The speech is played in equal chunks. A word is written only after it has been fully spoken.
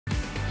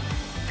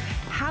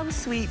How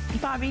sweet.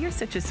 Bobby, you're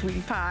such a sweetie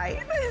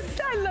pie.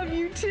 I love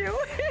you too.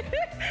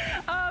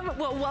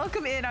 Well,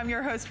 welcome in. I'm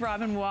your host,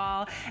 Robin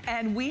Wall,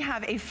 and we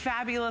have a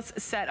fabulous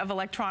set of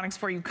electronics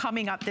for you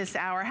coming up this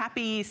hour.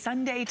 Happy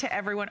Sunday to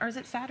everyone. Or is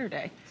it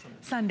Saturday?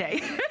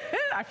 Sunday.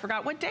 I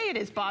forgot what day it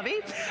is, Bobby.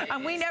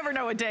 We never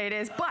know what day it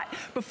is. But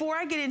before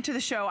I get into the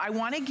show, I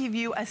want to give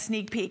you a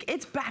sneak peek.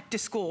 It's back to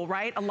school,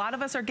 right? A lot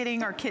of us are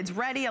getting our kids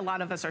ready. A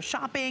lot of us are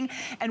shopping.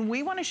 And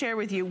we want to share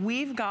with you,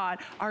 we've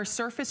got our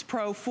Surface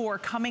Pro 4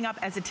 coming up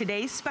as a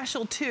today's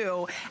special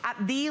too at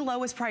the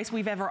lowest price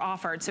we've ever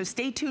offered. So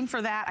stay tuned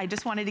for that. I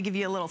just wanted to give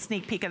you a little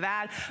sneak peek of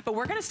that. But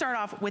we're going to start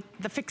off with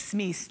the Fix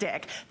Me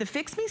Stick. The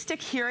Fix Me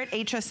Stick here at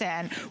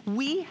HSN,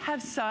 we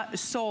have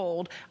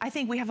sold, I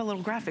think we have a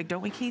little graphic,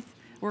 don't we, Keith?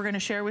 We're gonna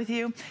share with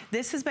you.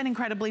 This has been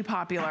incredibly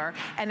popular,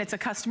 and it's a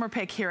customer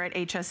pick here at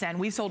HSN.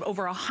 We've sold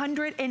over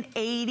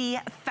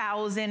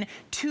 180,000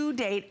 to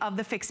date of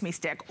the Fix Me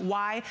Stick.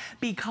 Why?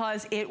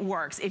 Because it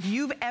works. If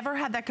you've ever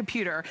had that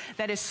computer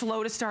that is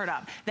slow to start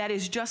up, that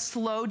is just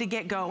slow to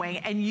get going,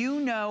 and you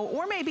know,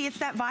 or maybe it's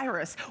that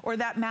virus or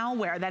that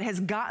malware that has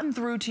gotten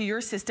through to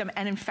your system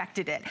and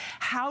infected it.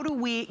 How do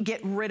we get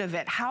rid of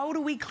it? How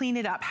do we clean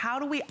it up? How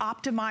do we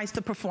optimize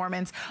the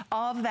performance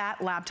of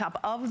that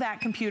laptop, of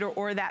that computer,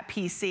 or that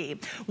PC?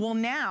 Well,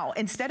 now,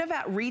 instead of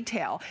at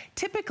retail,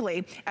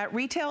 typically at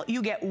retail,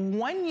 you get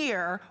 1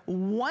 year,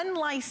 1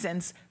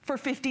 license for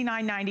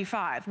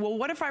 $59.95. Well,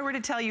 what if I were to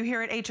tell you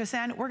here at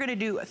HSN, we're gonna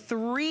do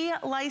 3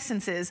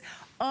 licenses,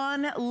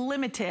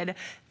 unlimited,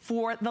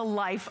 for the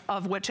life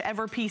of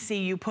whichever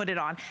PC you put it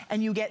on.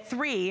 And you get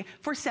 3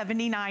 for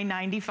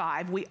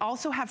 $79.95. We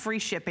also have free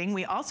shipping.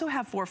 We also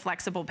have 4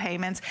 flexible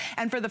payments.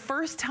 And for the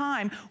first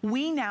time,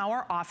 we now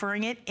are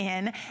offering it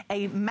in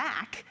a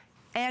Mac.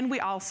 And we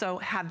also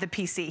have the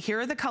PC.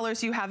 Here are the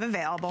colors you have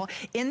available.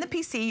 In the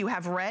PC, you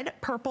have red,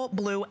 purple,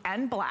 blue,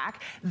 and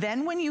black.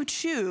 Then when you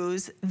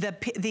choose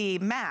the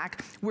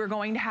Mac, we're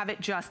going to have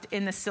it just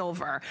in the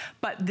silver.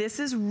 But this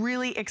is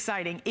really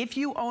exciting. If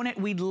you own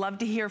it, we'd love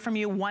to hear from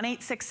you.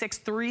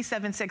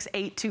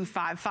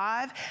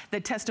 1-866-376-8255. The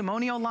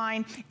testimonial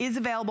line is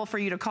available for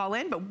you to call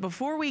in. But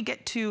before we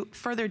get to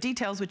further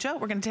details with Joe,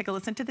 we're gonna take a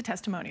listen to the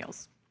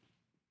testimonials.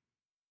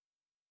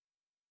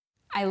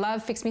 I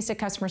love Fix Me Stick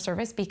customer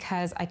service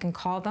because I can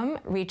call them,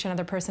 reach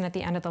another person at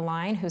the end of the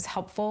line who's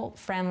helpful,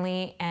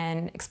 friendly,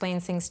 and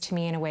explains things to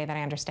me in a way that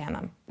I understand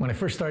them. When I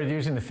first started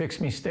using the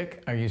Fix Me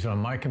Stick, I used it on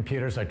my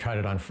computers, I tried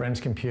it on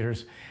friends'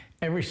 computers.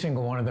 Every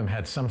single one of them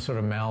had some sort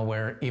of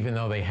malware, even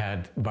though they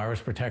had virus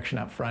protection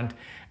up front,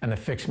 and the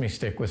Fix Me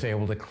Stick was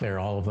able to clear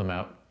all of them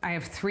out. I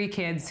have 3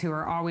 kids who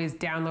are always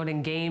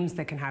downloading games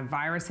that can have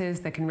viruses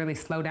that can really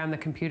slow down the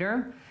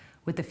computer.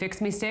 With the Fix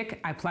Me Stick,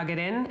 I plug it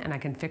in and I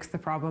can fix the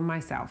problem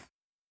myself.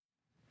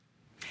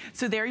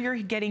 So there you're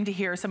getting to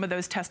hear some of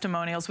those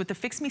testimonials. With the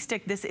Fix Me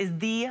Stick, this is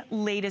the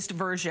latest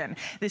version.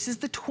 This is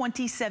the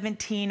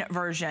 2017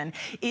 version.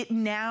 It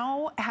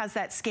now has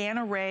that scan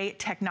array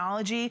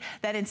technology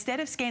that instead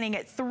of scanning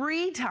it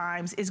 3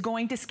 times is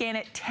going to scan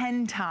it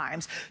 10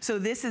 times. So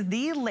this is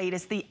the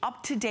latest, the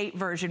up-to-date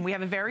version. We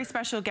have a very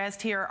special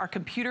guest here, our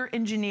computer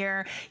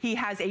engineer. He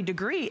has a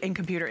degree in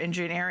computer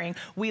engineering.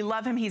 We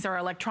love him. He's our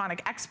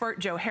electronic expert.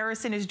 Joe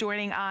Harrison is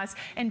joining us.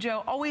 And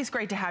Joe, always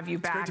great to have you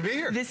back. It's great to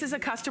be here. This is a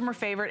customer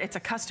favorite. It's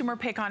a customer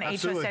pick on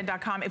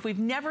hsn.com. If we've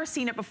never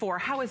seen it before,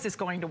 how is this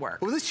going to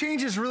work? Well, this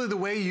changes really the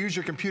way you use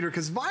your computer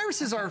because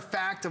viruses are a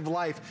fact of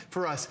life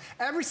for us.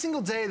 Every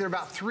single day, there are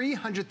about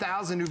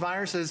 300,000 new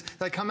viruses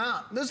that come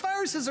out. Those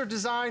viruses are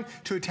designed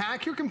to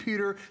attack your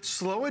computer,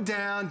 slow it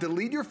down,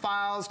 delete your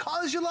files,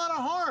 cause you a lot of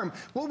harm.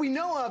 What we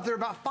know of, there are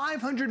about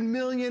 500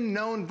 million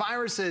known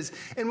viruses.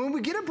 And when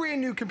we get a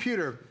brand new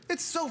computer,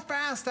 it's so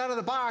fast out of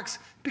the box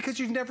because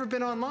you've never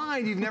been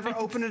online. You've never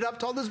opened it up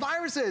to all those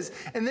viruses.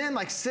 And then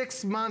like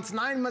 6 months,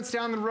 9 months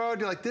down the road,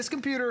 you're like, this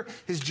computer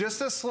is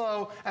just as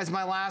slow as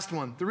my last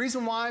one. The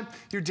reason why,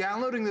 you're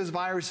downloading those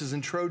viruses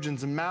and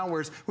Trojans and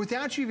malwares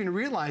without you even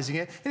realizing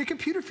it, and your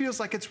computer feels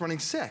like it's running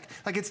sick,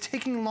 like it's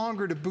taking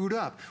longer to boot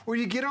up. Or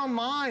you get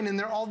online and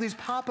there are all these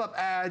pop-up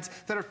ads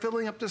that are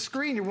filling up the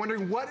screen. You're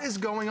wondering what is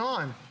going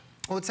on.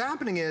 What's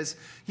happening is,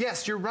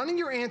 yes, you're running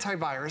your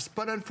antivirus,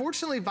 but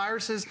unfortunately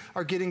viruses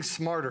are getting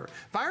smarter.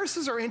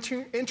 Viruses are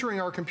entering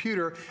our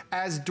computer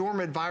as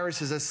dormant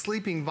viruses, as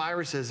sleeping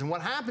viruses. And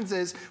what happens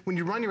is, when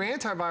you run your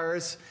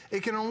antivirus,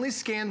 it can only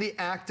scan the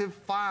active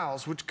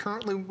files, which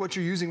currently what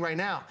you're using right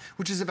now,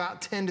 which is about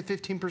 10 to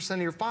 15%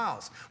 of your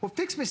files. Well,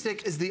 Fix Me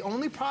Stick is the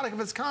only product of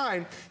its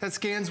kind that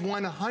scans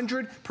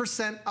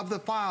 100% of the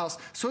files.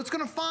 So it's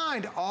gonna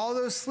find all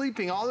those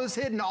sleeping, all those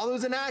hidden, all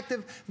those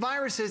inactive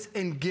viruses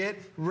and get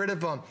rid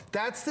of them.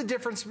 That's the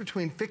difference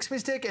between Fix Me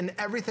Stick and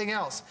everything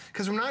else.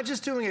 Because we're not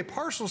just doing a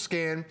partial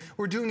scan,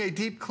 we're doing a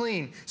deep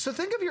clean. So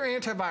think of your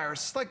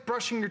antivirus like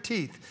brushing your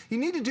teeth. You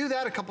need to do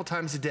that a couple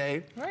times a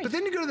day, but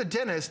then you go to the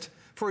dentist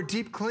for a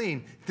deep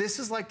clean. This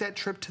is like that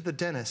trip to the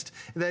dentist,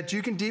 that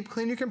you can deep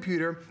clean your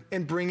computer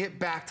and bring it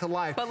back to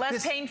life. But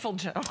less painful,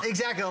 Joe.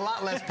 Exactly, a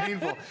lot less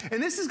painful.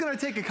 And this is gonna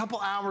take a couple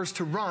hours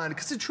to run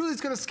because it truly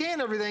is gonna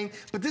scan everything,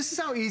 but this is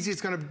how easy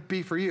it's gonna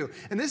be for you.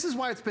 And this is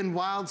why it's been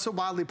so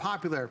wildly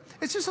popular.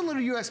 It's just a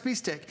little USB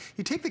stick.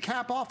 You take the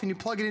cap off and you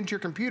plug it into your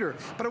computer.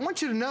 But I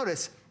want you to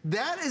notice,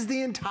 that is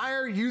the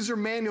entire user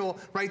manual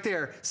right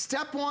there.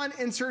 Step 1,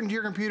 insert into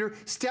your computer.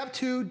 Step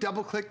 2,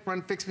 double click,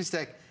 run Fix Me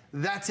Stick.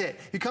 That's it.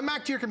 You come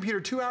back to your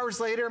computer 2 hours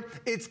later,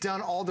 it's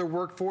done all their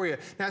work for you.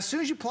 Now, as soon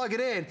as you plug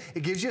it in,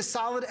 it gives you a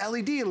solid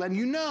LED letting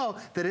you know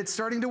that it's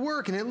starting to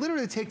work, and it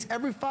literally takes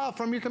every file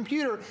from your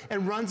computer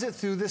and runs it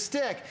through the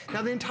stick.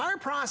 Now, the entire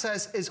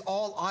process is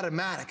all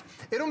automatic.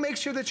 It'll make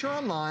sure that you're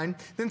online.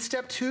 Then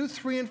step 2,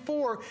 3, and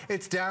 4,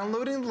 it's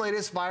downloading the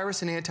latest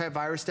virus and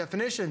antivirus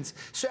definitions.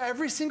 So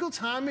every single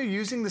time you're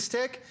using the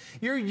stick,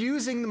 you're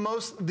using the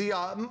most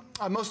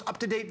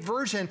up-to-date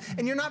version,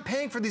 and you're not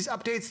paying for these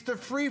updates. They're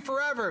free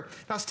forever.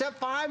 Now, step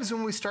 5 is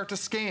when we start to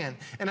scan.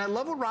 And I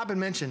love what Robin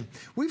mentioned.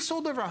 We've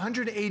sold over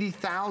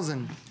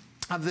 180,000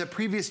 of the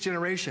previous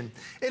generation.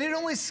 And it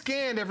only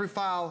scanned every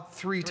file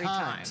three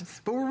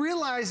times. But we're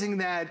realizing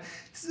that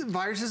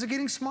viruses are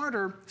getting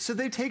smarter, so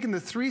they've taken the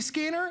 3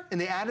 scanner and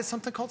they added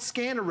something called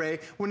Scan Array,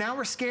 where now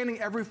we're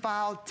scanning every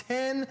file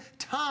 10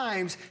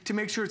 times to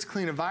make sure it's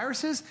clean of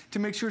viruses, to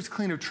make sure it's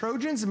clean of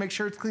Trojans, to make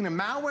sure it's clean of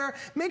malware,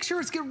 make sure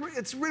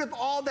it's rid of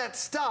all that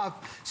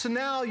stuff. So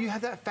now you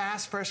have that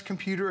fast, fresh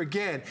computer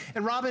again.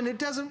 And Robin, it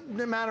doesn't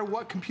matter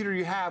what computer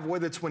you have,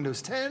 whether it's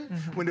Windows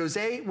 10, Windows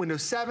 8,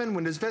 Windows 7,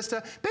 Windows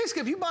Vista.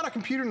 Basically, if you bought a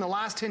computer in the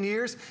last 10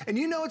 years and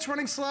you know it's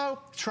running slow,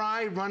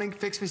 try running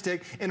Fix Me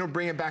Stick and it'll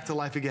bring it back to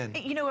life again.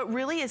 You know, it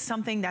really is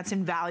something that's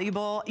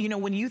invaluable. You know,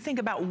 when you think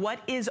about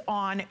what is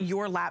on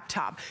your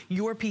laptop,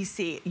 your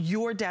PC,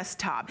 your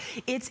desktop,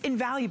 it's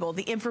invaluable.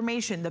 The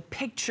information, the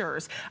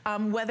pictures,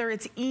 whether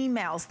it's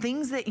emails,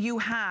 things that you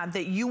have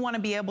that you want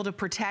to be able to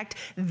protect,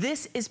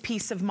 this is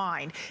peace of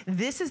mind.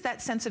 This is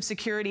that sense of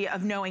security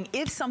of knowing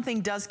if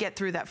something does get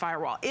through that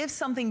firewall, if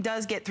something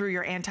does get through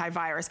your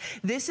antivirus,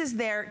 this is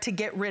there to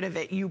get rid of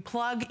it. You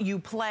plug, you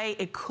play,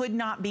 it could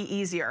not be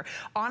easier.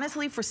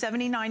 Honestly, for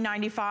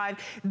 $79.95,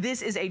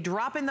 this is a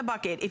drop in the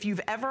bucket if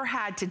you've ever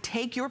had to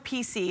take your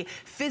PC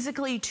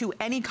physically to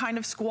any kind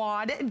of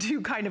squad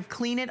to kind of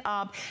clean it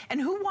up.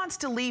 And who wants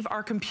to leave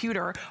our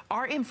computer,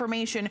 our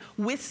information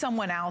with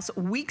someone else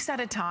weeks at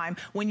a time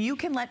when you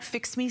can let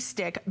Fix Me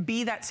Stick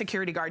be that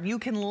security guard? You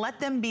can let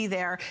them be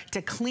there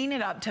to clean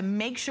it up, to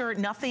make sure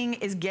nothing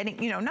is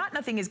getting, you know, not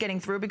nothing is getting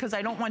through, because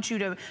I don't want you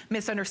to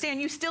misunderstand.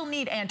 You still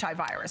need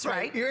antivirus,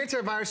 right? Your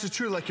antivirus is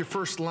truly like your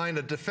first line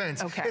of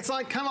defense. Okay. It's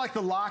like kind of like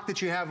the lock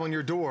that you have on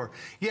your door.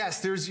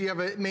 Yes, you have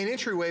a main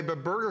entryway,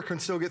 but burglar can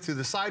still get through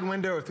the side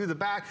window or through the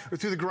back or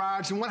through the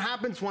garage. And what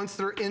happens once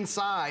they're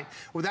inside?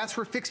 Well, that's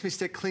where Fix Me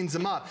Stick cleans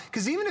them up.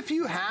 Because even if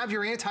you have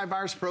your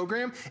antivirus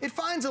program, it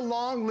finds a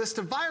long list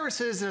of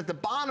viruses, and at the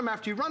bottom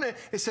after you run it,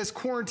 it says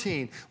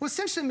quarantine. Well,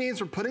 essentially means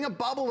we're putting a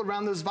bubble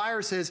around those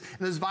viruses,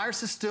 and those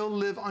viruses still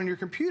live on your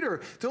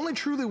computer. The only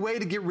truly way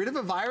to get rid of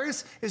a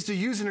virus is to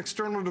use an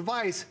external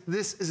device.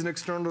 This is an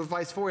external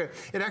device for you.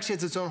 It actually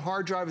has its own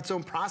hard drive, its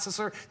own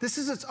processor. This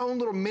is its own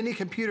little mini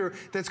computer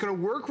that's going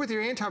to work with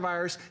your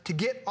antivirus to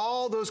get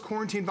all those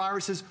quarantine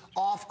viruses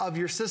off of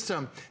your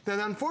system. Then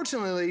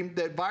unfortunately,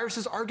 that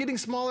viruses are getting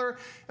smaller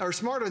or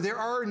smarter. There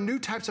are new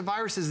types of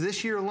viruses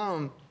this year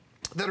alone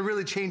that are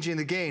really changing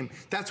the game.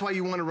 That's why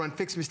you want to run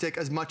Fix Me Stick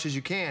as much as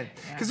you can.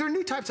 Because there are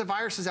new types of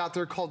viruses out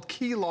there called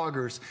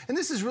keyloggers. And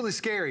this is really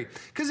scary.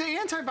 Because the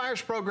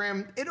antivirus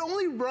program, it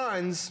only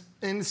runs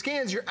and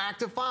scans your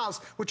active files,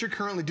 which you're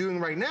currently doing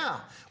right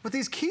now. But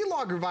these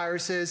keylogger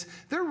viruses,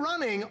 they're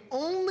running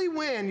only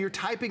when you're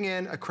typing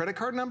in a credit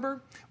card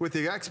number with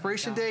the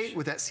expiration date,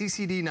 with that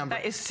CCD number.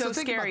 That is so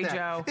scary,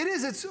 Joe. It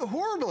is, it's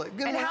horrible.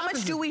 And how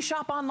much do we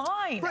shop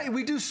online? Right,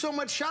 we do so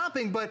much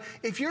shopping, but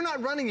if you're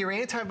not running your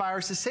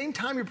antivirus the same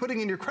time you're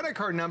putting in your credit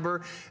card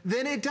number,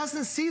 then it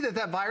doesn't see that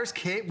that virus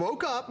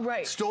woke up,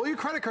 stole your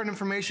credit card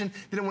information,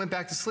 then it went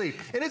back to sleep.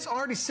 And it's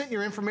already sent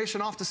your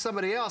information off to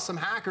somebody else, some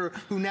hacker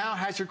who now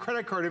has your credit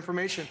card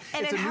information.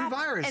 And it's a new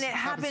virus. And it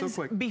happens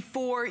so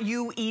before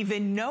you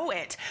even know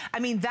it. I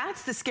mean,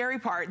 that's the scary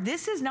part.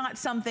 This is not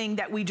something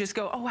that we just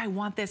go, oh, I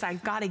want this,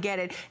 I've got to get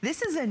it.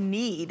 This is a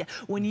need.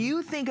 When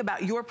you think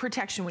about your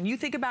protection, when you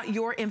think about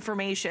your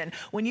information,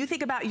 when you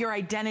think about your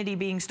identity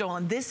being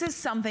stolen, this is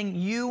something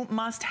you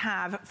must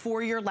have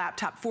for your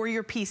laptop, for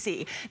your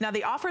PC. Now,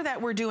 the offer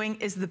that we're doing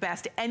is the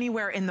best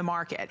anywhere in the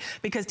market,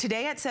 because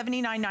today at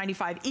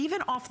 $79.95,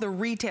 even off the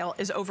retail,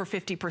 is over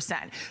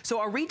 50%. So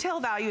our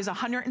retail value is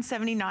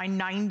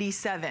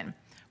 $179.97.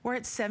 We're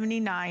at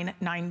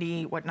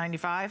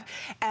 $79.95,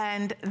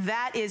 and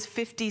that is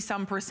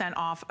 50-some%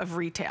 off of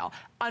retail.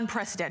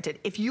 unprecedented.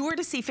 If you were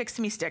to see Fix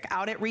Me Stick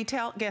out at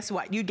retail, guess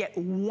what? You'd get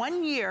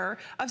 1 year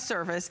of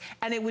service,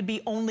 and it would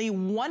be only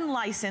 1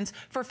 license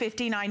for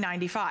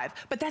 $59.95.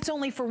 But that's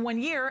only for 1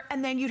 year,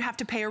 and then you'd have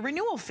to pay a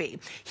renewal fee.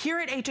 Here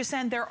at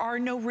HSN, there are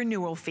no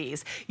renewal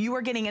fees. You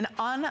are getting an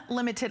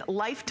unlimited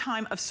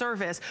lifetime of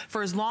service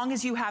for as long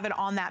as you have it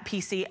on that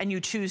PC and you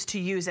choose to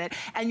use it.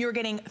 And you're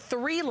getting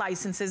 3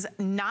 licenses,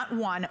 not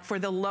 1, for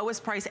the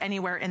lowest price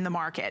anywhere in the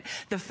market.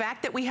 The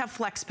fact that we have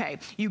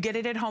FlexPay, you get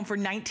it at home for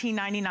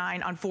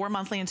 $19.99 on 4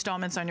 monthly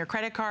installments on your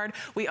credit card.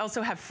 We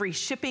also have free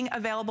shipping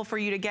available for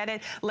you to get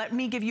it. Let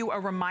me give you a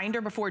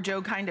reminder before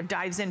Joe kind of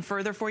dives in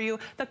further for you,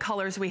 the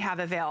colors we have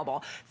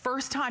available.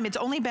 First time, it's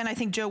only been, I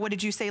think, Joe, what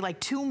did you say, like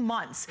 2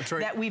 months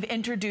that we've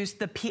introduced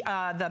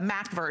the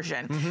Mac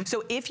version.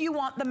 So if you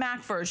want the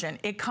Mac version,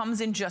 it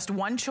comes in just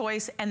 1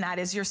 choice, and that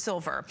is your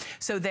silver.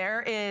 So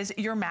there is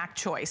your Mac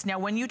choice. Now,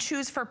 when you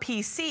choose for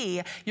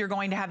PC, you're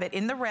going to have it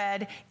in the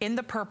red, in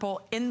the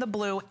purple, in the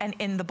blue, and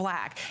in the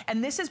black.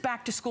 And this is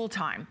back to school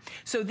time.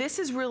 So this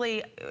is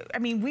really, I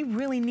mean, we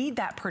really need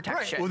that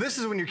protection. Well, this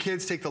is when your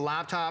kids take the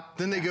laptop,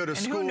 then they go to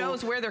school. And who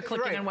knows where they're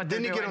clicking and what they're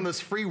doing. Then you get on those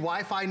free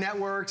Wi-Fi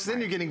networks, then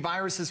you're getting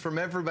viruses from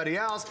everybody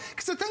else.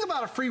 Because the thing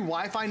about a free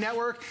Wi-Fi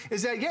network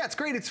is that, yeah, it's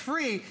great, it's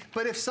free,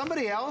 but if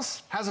somebody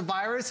else has a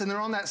virus and they're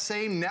on that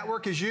same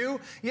network as you,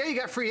 yeah, you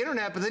got free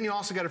internet, but then you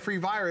also got a free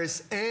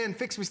virus, and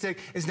Fix Me Stick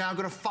is now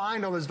going to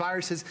find all those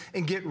viruses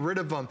and get rid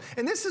of them.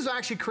 And this is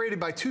actually created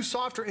by 2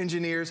 software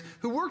engineers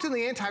who worked in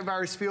the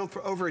antivirus field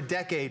for over a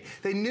decade.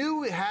 They knew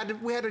we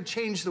had to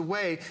change the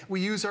way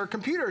we use our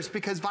computers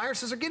because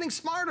viruses are getting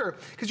smarter.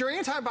 Because your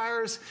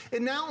antivirus,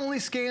 it now only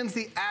scans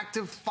the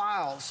active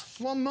files.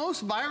 Well,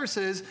 most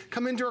viruses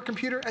come into our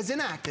computer as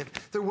inactive.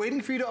 They're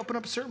waiting for you to open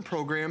up certain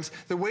programs.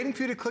 They're waiting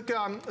for you to click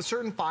on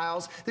certain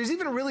files. There's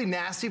even a really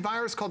nasty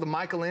virus called the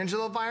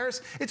Michelangelo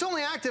virus. It's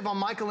only active on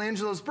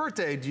Michelangelo's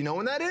birthday. Do you know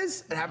when that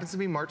is? It happens to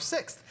be March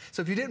 6th.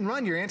 So if you didn't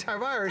run your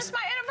antivirus... It's my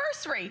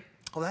anniversary.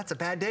 Well, that's a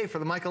bad day for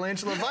the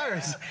Michelangelo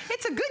virus.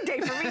 It's a good day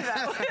for me,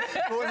 though.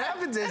 But what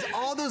happens is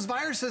all those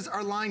viruses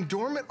are lying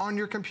dormant on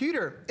your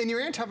computer, and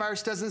your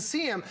antivirus doesn't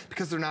see them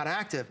because they're not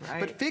active.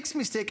 But Fix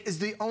Me Stick is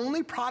the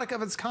only product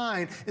of its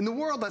kind in the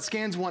world that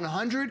scans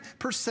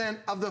 100%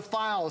 of the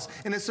files.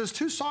 And it's those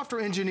 2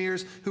 software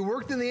engineers who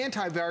worked in the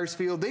antivirus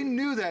field. They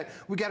knew that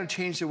we got to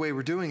change the way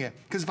we're doing it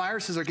because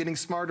viruses are getting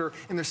smarter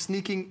and they're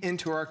sneaking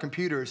into our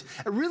computers.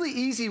 A really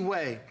easy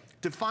way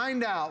to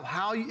find out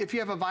how, if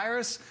you have a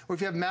virus or if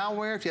you have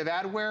malware, if you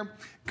have adware,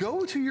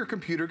 go to your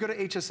computer, go to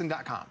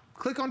hsn.com.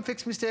 Click on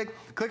Fix Me Stick,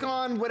 click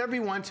on whatever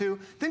you want to,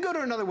 then go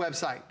to another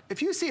website.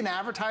 If you see an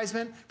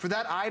advertisement for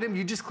that item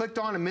you just clicked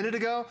on a minute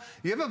ago,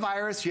 you have a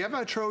virus, you have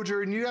a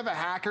Trojan, you have a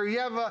hacker, you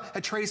have a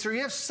tracer,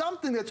 you have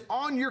something that's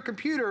on your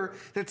computer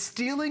that's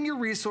stealing your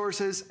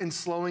resources and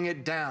slowing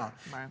it down.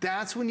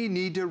 That's when you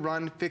need to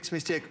run Fix Me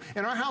Stick.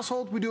 In our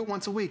household, we do it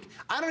once a week.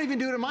 I don't even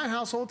do it in my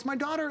household. It's my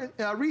daughter,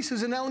 Reese,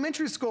 who's in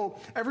elementary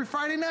school. Every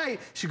Friday night,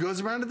 she goes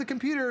around to the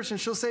computers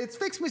and she'll say, it's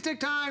Fix Me Stick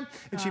time,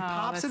 and she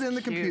pops it in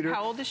the computer.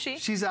 How old is she?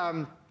 She's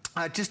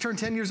just turned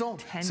 10 years old.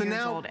 10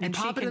 years old, you and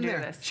pop it in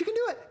there. She can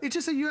do it. It's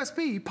just a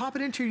USB. You pop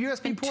it into your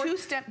USB port.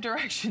 2-step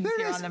directions there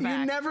here it is. on the back.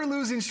 You never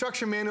lose the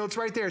instruction manual. It's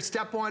right there.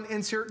 Step 1,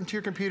 insert into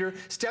your computer.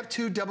 Step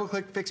 2,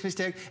 double-click Fix Me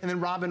Stick. And then,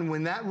 Robin,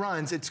 when that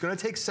runs, it's going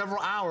to take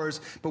several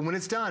hours, but when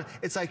it's done,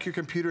 it's like your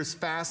computer is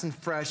fast and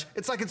fresh.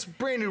 It's like it's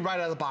brand new right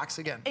out of the box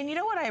again. And you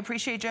know what I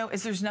appreciate, Joe,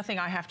 is there's nothing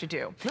I have to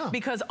do. No.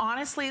 Because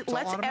honestly,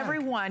 let's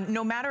everyone,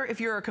 no matter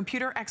if you're a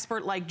computer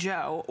expert like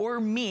Joe or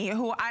me,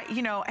 who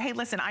hey,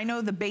 listen, I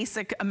know the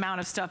basic amount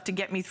of stuff to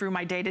get me through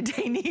my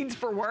day-to-day needs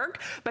for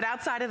work, but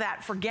outside of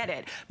that, forget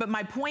it. But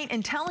my point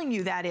in telling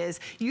you that is,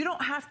 you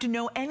don't have to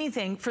know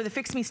anything for the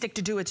Fix Me Stick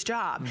to do its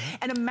job.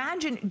 And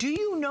imagine, do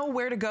you know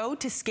where to go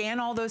to scan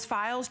all those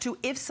files to,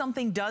 if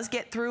something does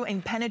get through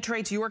and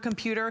penetrates your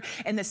computer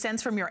in the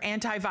sense from your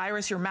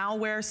antivirus, your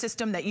malware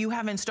system that you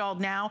have installed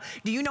now,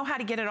 do you know how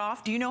to get it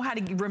off? Do you know how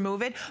to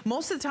remove it?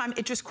 Most of the time,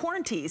 it just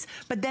quarantines,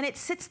 but then it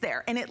sits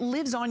there and it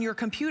lives on your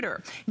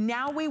computer.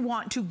 Now we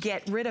want to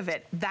get rid of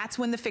it. That's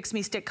when the Fix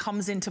Me Stick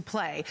comes into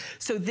play.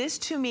 So this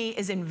to me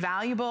is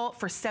invaluable.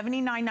 For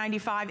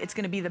 $79.95, it's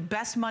going to be the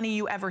best money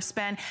you ever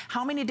spend.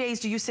 How many days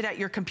do you sit at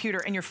your computer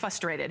and you're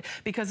frustrated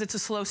because it's a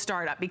slow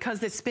startup,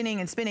 because it's spinning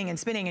and spinning and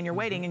spinning and you're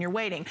waiting and you're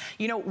waiting?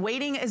 You know,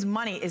 waiting is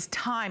money, is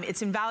time.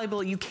 It's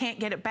invaluable. You can't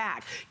get it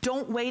back.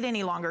 Don't wait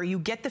any longer. You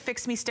get the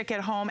Fix Me Stick at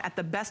home at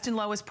the best and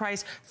lowest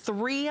price.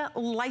 3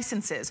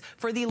 licenses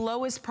for the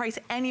lowest price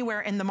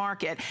anywhere in the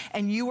market.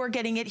 And you are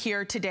getting it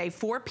here today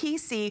for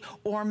PC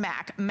or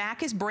Mac.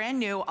 Mac is brand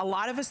new. A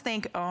lot of us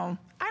think, oh,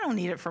 I don't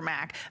need it for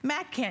Mac.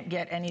 Mac can't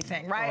get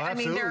anything, right? Oh,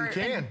 absolutely, I mean, you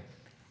can.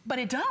 But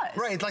it does.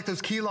 Right, it's like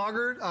those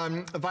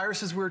keylogger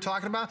viruses we were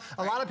talking about.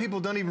 A lot of people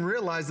don't even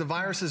realize the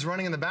virus is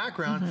running in the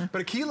background,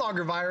 but a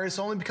keylogger virus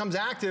only becomes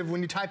active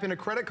when you type in a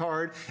credit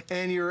card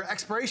and your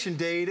expiration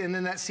date and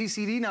then that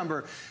CCD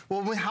number.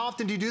 Well, how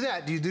often do you do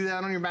that? Do you do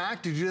that on your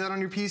Mac? Do you do that on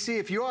your PC?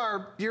 If you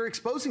are, you're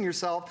exposing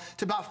yourself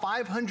to about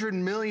 500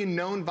 million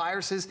known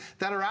viruses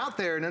that are out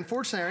there. And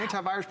unfortunately, our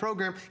antivirus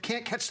program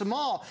can't catch them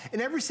all.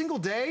 And every single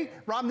day,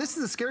 Rob, this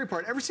is the scary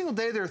part, every single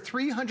day there are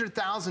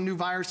 300,000 new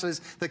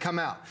viruses that come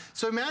out.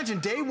 So imagine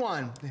day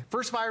one, the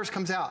first virus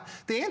comes out.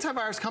 The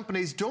antivirus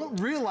companies don't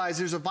realize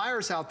there's a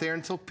virus out there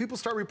until people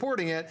start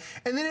reporting it,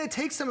 and then it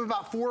takes them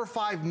about 4 or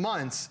 5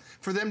 months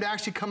for them to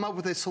actually come up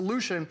with a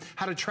solution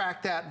how to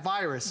track that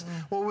virus.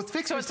 Well, with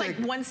Fix Me So it's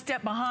like one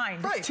step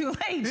behind. Right. It's too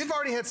late. You've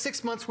already had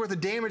 6 months worth of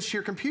damage to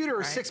your computer,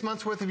 or 6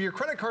 months worth of your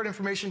credit card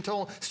information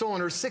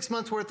stolen, or 6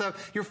 months worth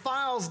of your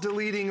files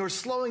deleting or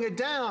slowing it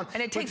down.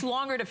 And it takes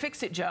longer to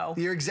fix it, Joe.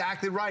 You're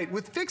exactly right.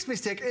 With Fix Me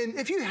Stick, and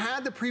if you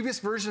had the previous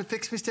version of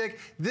Fix Me Stick,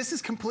 this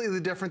is completely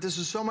different. This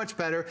is so much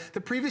better.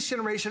 The previous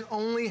generation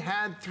only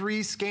had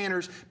 3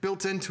 scanners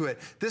built into it.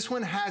 This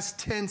one has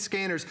 10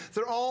 scanners.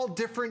 They're all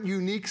different,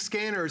 unique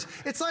scanners.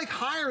 It's like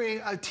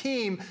hiring a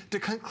team to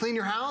clean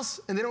your house,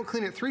 and they don't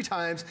clean it 3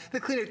 times, they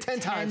clean it 10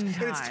 times.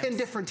 And it's 10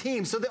 different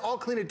teams, so they all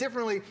clean it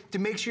differently to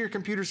make sure your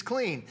computer's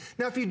clean.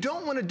 Now, if you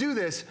don't want to do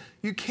this,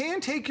 you can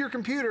take your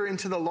computer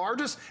into the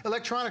largest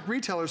electronic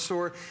retailer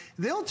store.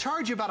 They'll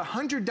charge you about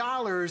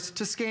 $100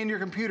 to scan your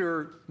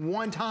computer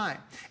one time.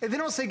 And they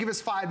don't say give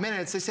us 5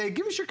 minutes. They say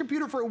give us your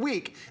computer for a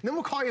week, and then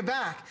we'll call you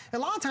back.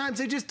 And a lot of times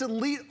they just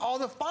delete all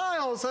the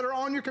files that are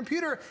on your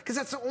computer because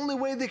that's the only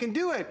way they can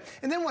do it.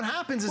 And then what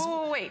happens is...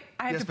 Wait.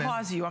 I have to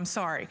pause you. I'm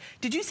sorry.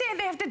 Did you say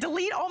they have to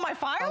delete all my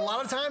files? A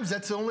lot of times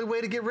that's the only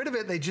way to get rid of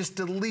it. They just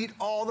delete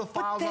all the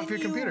files off your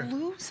computer. You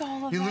lose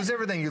all of You lose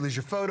everything. You lose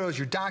your photos,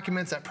 your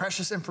documents, that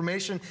precious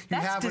information you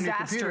have on your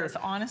computer. That's disastrous,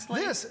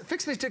 honestly. This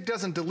Fix Me Stick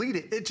doesn't delete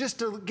it. It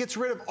just gets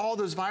rid of all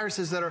those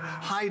viruses that are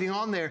hiding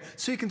on there,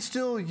 so you can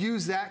still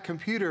use that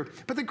computer.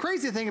 But the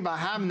crazy thing about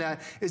having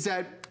that is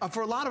that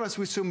for a lot of us,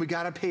 we assume we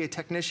gotta pay a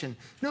technician.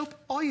 Nope,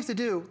 all you have to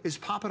do is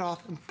pop it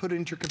off and put it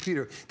into your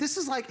computer. This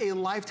is like a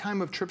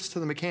lifetime of trips to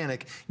the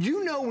mechanic.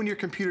 You know when your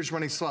computer's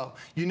running slow.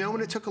 You know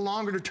when it took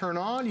longer to turn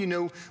on. You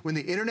know when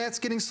the internet's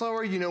getting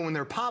slower. You know when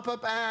there are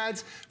pop-up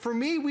ads. For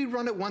me, we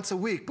run it once a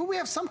week, but we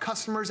have some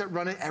customers that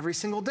run it every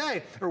single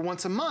day or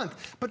once a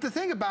month. But the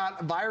thing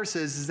about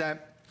viruses is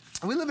that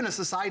we live in a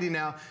society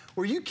now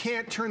where you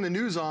can't turn the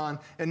news on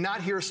and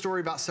not hear a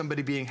story about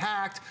somebody being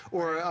hacked,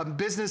 or a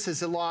business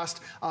has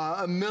lost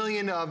 $1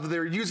 million of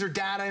their user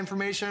data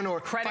information, or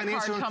credit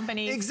card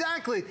companies.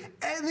 Exactly.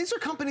 And these are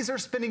companies that are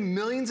spending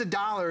millions of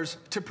dollars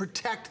to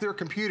protect their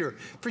computer.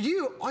 For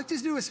you, all you have to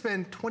do is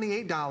spend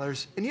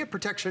 $28 and you have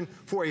protection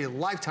for a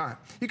lifetime.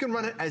 You can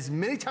run it as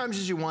many times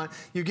as you want.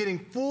 You're getting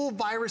full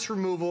virus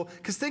removal,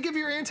 because think of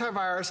your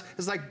antivirus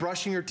as like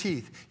brushing your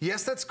teeth.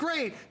 Yes, that's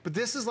great, but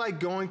this is like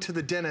going to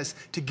the dentist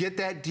to get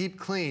that deep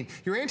clean.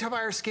 Your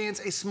antivirus scans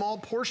a small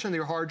portion of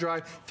your hard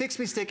drive. Fix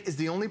Me Stick is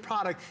the only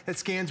product that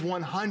scans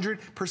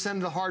 100%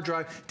 of the hard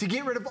drive to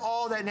get rid of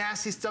all that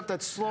nasty stuff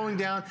that's slowing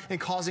down and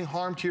causing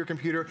harm to your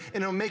computer,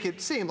 and it'll make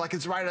it seem like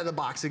it's right out of the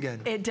box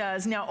again. It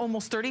does. Now,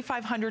 almost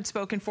 3,500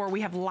 spoken for.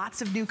 We have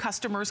lots of new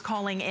customers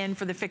calling in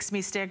for the Fix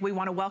Me Stick. We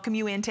want to welcome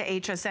you into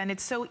HSN.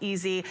 It's so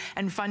easy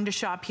and fun to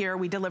shop here.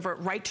 We deliver it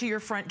right to your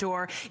front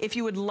door. If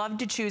you would love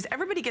to choose,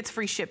 everybody gets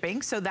free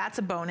shipping, so that's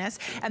a bonus.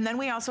 And then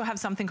we also have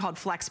something called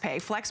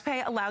FlexPay.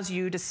 FlexPay allows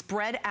you to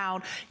spread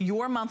out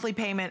your monthly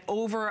payment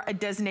over a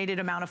designated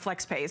amount of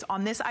FlexPays.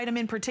 On this item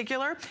in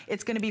particular,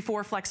 it's going to be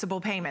 4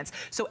 flexible payments.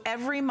 So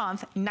every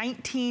month,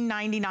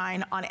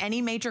 $19.99 on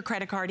any major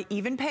credit card,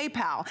 even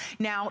PayPal.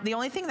 Now, the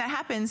only thing that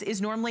happens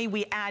is normally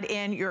we add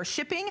in your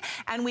shipping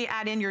and we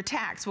add in your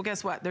tax. Well,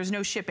 guess what? There's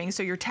no shipping,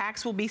 so your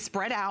tax will be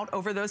spread out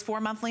over those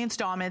 4 monthly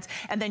installments,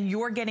 and then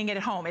you're getting it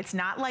at home. It's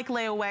not like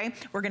layaway.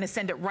 We're going to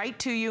send it right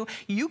to you.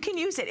 You can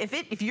use it.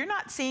 If you're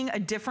not seeing a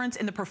difference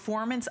in the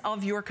performance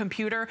of your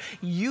computer,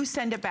 you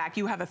send it back.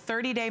 You have a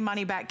 30-day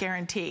money-back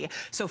guarantee.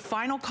 So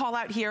final call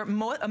out here,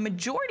 a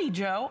majority,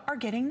 Joe, are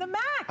getting the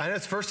Mac. I know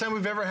it's the first time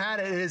we've ever had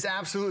it. It is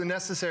absolutely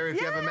necessary if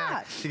you have a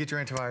Mac to get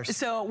your antivirus.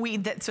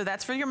 So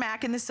that's for your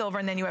Mac in the silver,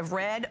 and then you have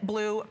red,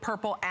 blue,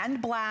 purple,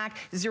 and black,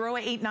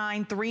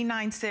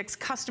 089396,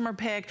 customer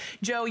pick.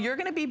 Joe, you're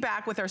gonna be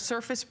back with our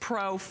Surface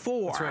Pro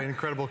 4. That's right,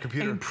 incredible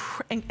computer.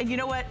 And you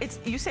know what?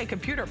 You say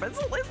computer, but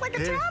it's like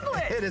a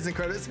tablet. It is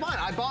incredible. It's mine.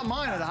 I bought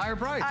mine at a higher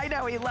price. I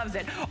know, he loves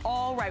it.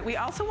 All right, we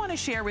also want to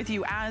share with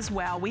you as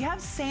well, we have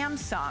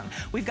Samsung.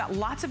 We've got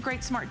lots of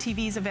great smart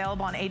TVs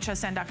available on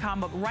hsn.com,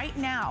 but right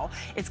now,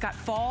 it's got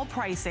fall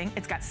pricing.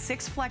 It's got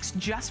 6 Flex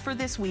just for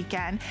this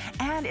weekend,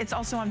 and it's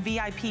also on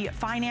VIP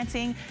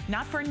financing,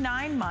 not for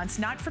 9 months,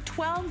 not for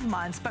 12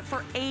 months, but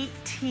for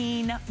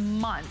 18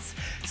 months.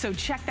 So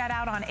check that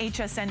out on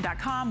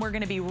hsn.com. We're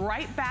going to be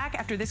right back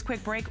after this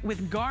quick break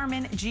with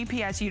Garmin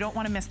GPS. You don't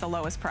want to miss the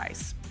lowest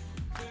price.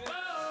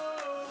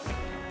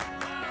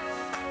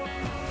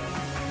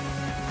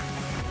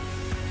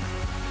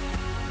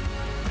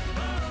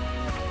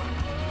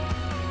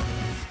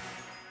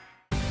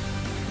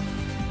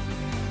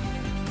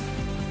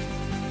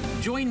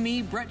 Join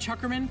me, Brett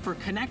Chuckerman, for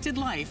Connected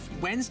Life,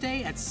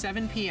 Wednesday at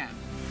 7 p.m.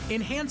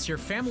 Enhance your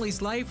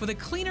family's life with a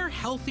cleaner,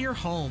 healthier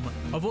home.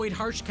 Avoid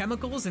harsh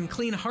chemicals and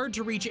clean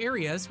hard-to-reach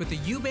areas with the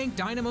Eubank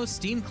Dynamo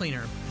Steam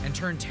Cleaner. And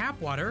turn tap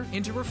water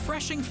into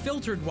refreshing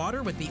filtered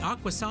water with the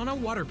Aquasana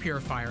Water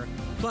Purifier.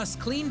 Plus,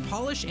 clean,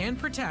 polish, and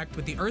protect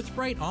with the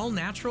EarthBrite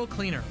All-Natural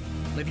Cleaner.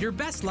 Live your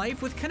best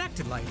life with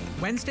Connected Life,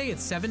 Wednesday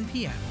at 7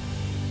 p.m.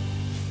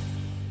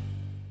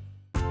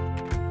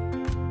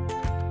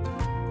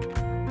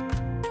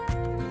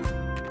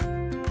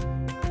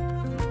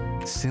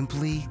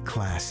 Simply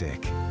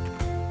classic.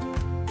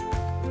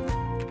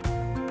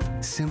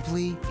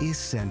 Simply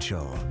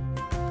essential.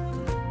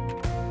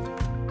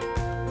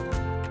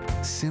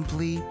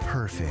 Simply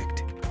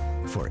perfect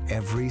for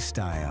every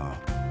style.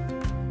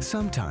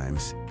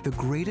 Sometimes the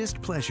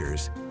greatest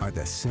pleasures are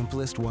the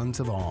simplest ones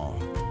of all.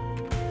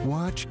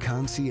 Watch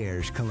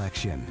Concierge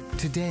Collection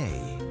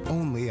today,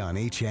 only on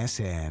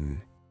HSN.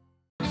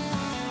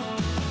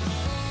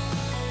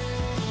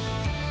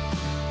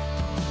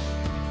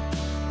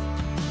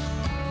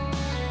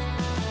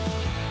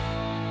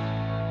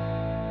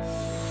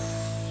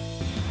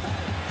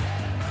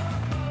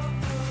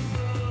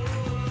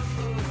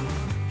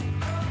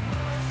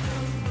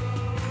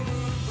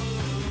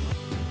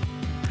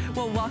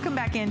 Well, welcome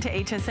back into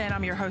HSN.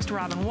 I'm your host,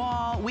 Robin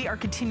Wall. We are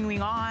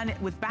continuing on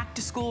with back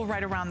to school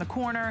right around the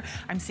corner.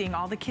 I'm seeing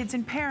all the kids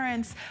and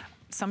parents.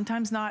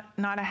 Sometimes not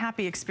a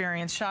happy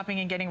experience shopping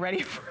and getting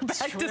ready for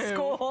back to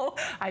school.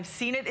 I've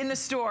seen it in the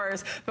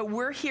stores, but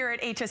we're here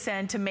at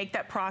HSN to make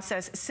that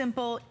process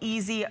simple,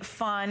 easy,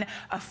 fun,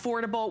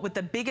 affordable with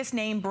the biggest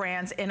name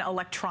brands in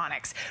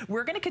electronics.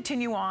 We're going to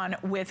continue on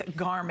with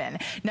Garmin.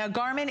 Now,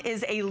 Garmin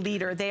is a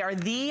leader. They are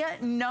the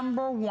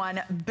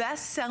 #1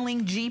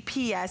 best-selling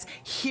GPS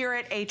here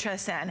at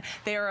HSN.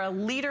 They are a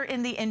leader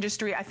in the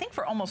industry, I think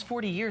for almost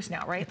 40 years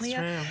now, right, Leah?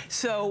 True.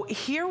 So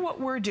here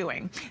what we're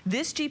doing,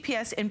 this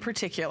GPS in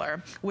particular,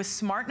 with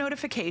smart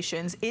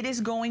notifications, it is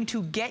going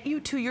to get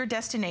you to your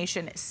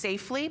destination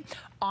safely,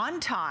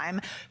 on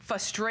time,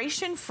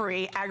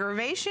 frustration-free,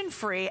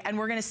 aggravation-free, and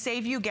we're gonna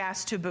save you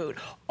gas to boot,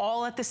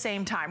 all at the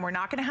same time. We're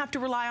not gonna have to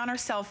rely on our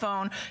cell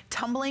phone,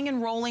 tumbling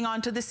and rolling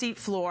onto the seat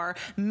floor,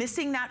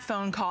 missing that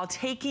phone call,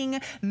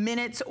 taking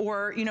minutes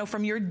or,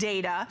 from your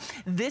data.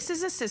 This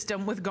is a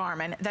system with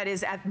Garmin that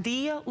is at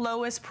the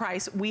lowest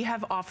price we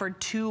have offered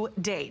to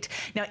date.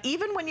 Now,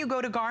 even when you go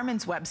to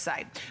Garmin's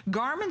website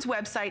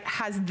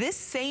has this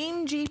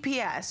same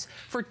GPS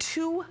for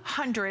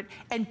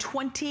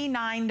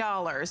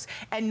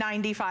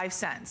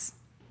 $229.95.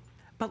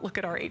 But look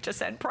at our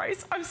HSN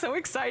price. I'm so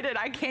excited.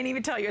 I can't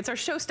even tell you. It's our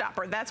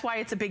showstopper. That's why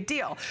it's a big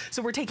deal.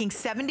 So we're taking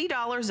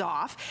 $70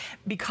 off.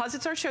 Because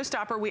it's our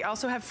showstopper, we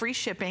also have free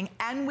shipping,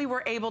 and we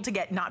were able to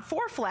get not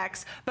 4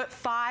 flex, but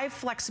 5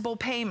 flexible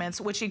payments,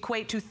 which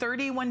equate to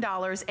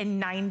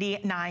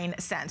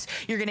 $31.99.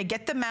 You're gonna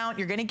get the mount,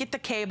 you're gonna get the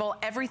cable,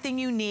 everything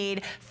you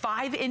need,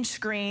 5-inch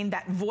screen,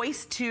 that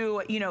voice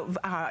to, you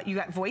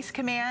got voice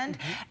command,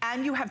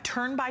 and you have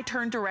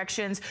turn-by-turn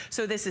directions.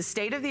 So this is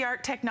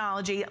state-of-the-art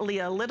technology.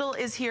 Leah Little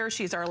is here.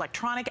 She's our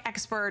electronic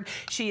expert.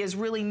 She is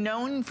really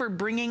known for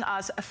bringing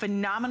us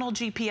phenomenal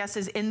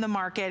GPSs in the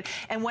market.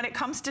 And when it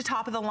comes to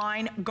top of the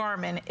line,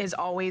 Garmin is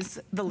always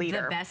the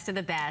leader. The best of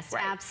the best,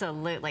 right.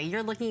 Absolutely.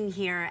 You're looking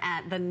here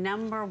at the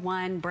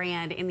 #1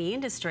 brand in the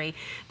industry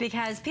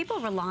because people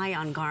rely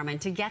on Garmin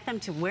to get them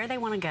to where they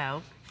want to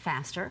go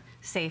faster,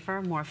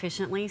 safer, more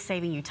efficiently,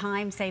 saving you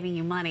time, saving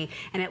you money,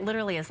 and it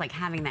literally is like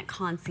having that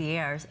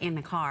concierge in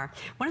the car.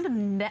 One of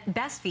the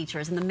best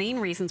features and the main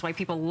reasons why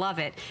people love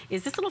it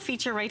is this little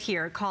feature right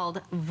here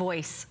called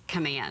voice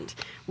command.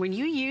 When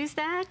you use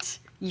that,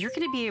 you're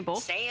going to be able...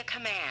 Say a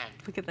command.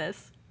 Look at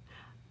this.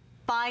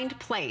 Find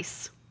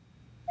place.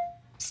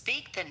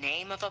 Speak the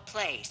name of a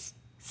place.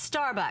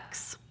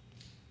 Starbucks.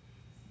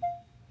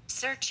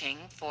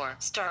 Searching for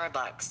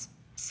Starbucks.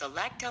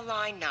 Select a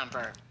line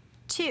number.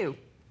 2.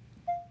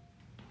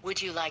 Would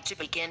you like to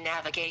begin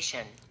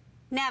navigation?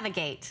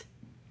 Navigate.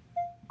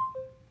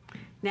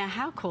 Now,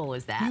 how cool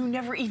is that? You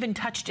never even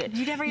touched it.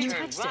 You never even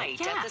touched right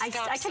it. Yeah, I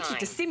touched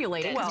it to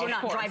simulate it because we're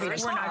not driving a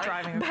car. We're not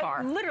driving a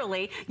car.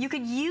 Literally, you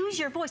could use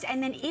your voice,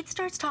 and then it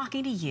starts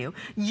talking to you.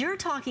 You're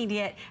talking to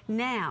it.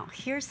 Now,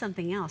 here's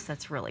something else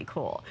that's really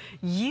cool.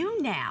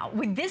 You now,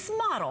 with this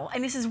model,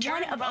 and this is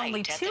one of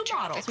only 2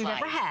 models we've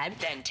ever had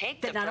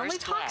that not only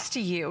talks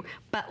to you,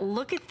 but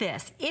look at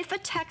this. If a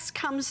text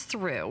comes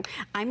through,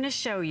 I'm going to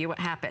show you what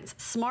happens.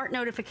 Smart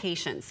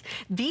notifications.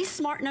 These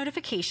smart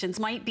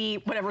notifications might be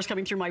whatever's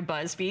coming through my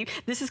BuzzFeed.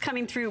 This is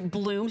coming through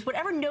Blooms,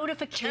 whatever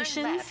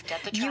notifications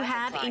you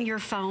have in your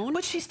phone.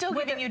 But she's still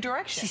giving you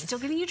directions. She's still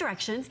giving you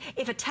directions.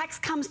 If a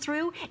text comes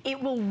through,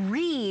 it will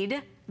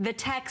read the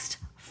text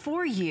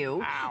for you.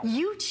 Wow.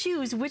 You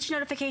choose which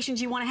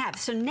notifications you want to have.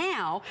 So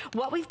now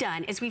what we've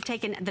done is we've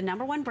taken the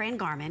 #1 brand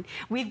Garmin.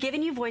 We've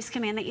given you voice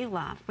command that you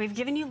love. We've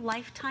given you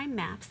lifetime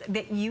maps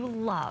that you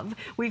love.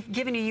 We've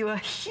given you a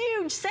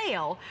huge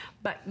sale,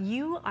 but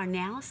you are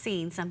now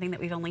seeing something that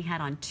we've only had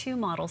on 2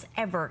 models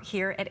ever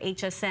here at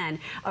HSN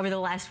over the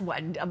last,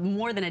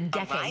 more than a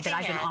decade that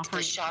I've been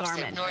offering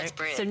Garmin.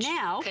 Northbridge. So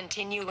now,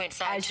 continue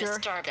inside to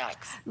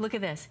Starbucks. look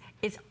at this.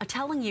 It's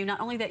telling you not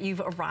only that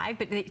you've arrived,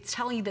 but it's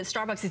telling you that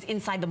Starbucks is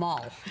inside the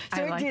mall.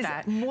 So I like it gives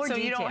that. more so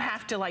detail. you don't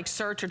have to like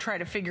search or try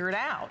to figure it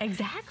out.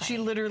 Exactly. She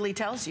literally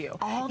tells you.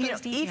 All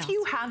those details. If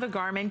you have a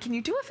Garmin, can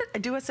you do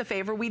us a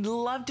favor? We'd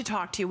love to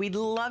talk to you. We'd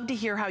love to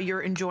hear how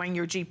you're enjoying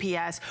your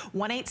GPS.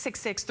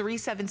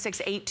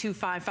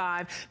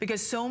 1-866-376-8255,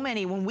 because so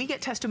many, when we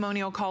get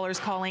testimonial callers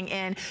calling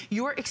in,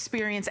 your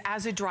experience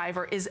as a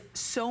driver is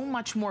so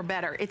much more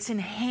better. It's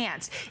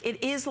enhanced.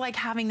 It is like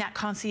having that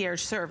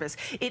concierge service.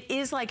 It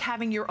is like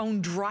having your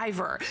own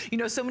driver. You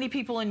know, so many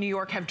people in New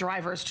York have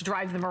drivers to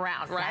drive them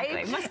around, right?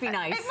 Exactly. It must be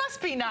nice. It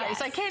must be nice.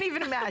 Yes. I can't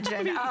even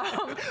imagine.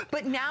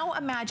 But now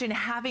imagine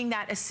having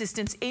that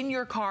assistance in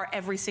your car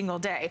every single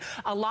day.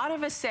 A lot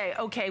of us say,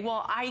 okay,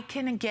 well, I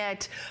can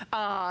get,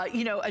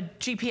 you know, a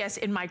GPS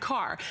in my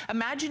car.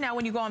 Imagine now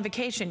when you go on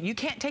vacation, you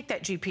can't take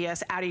that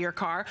GPS out of your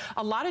car.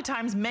 A lot of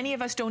times, many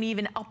of us don't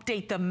even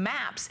update the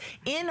maps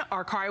in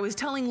our car. I was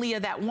telling Leah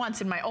that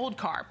once in my old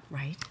car.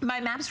 Right. My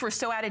maps were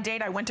so out of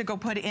date, I went to go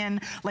put in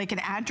like an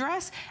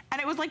address,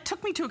 and it was like,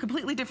 took me to a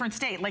completely different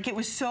state. Like it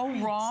was so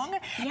wrong.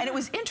 Yeah. And it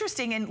was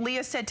interesting. And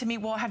Leah said to me,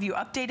 well, have you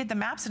updated the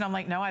maps? And I'm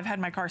like, no, I've had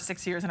my car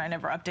 6 years and I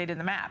never updated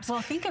the maps.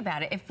 Well, think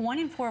about it. If 1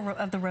 in 4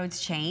 of the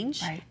roads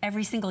change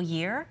every single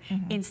year,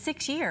 in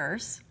 6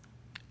 years,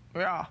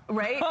 yeah.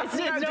 right? It's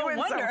no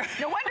wonder.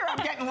 No wonder I'm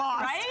getting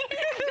lost. Right?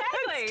 Exactly.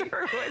 It's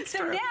true. It's so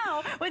true.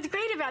 now, what's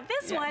great about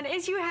this one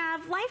is you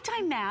have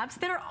lifetime maps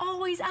that are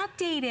always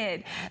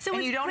updated. So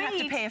and it's you don't have to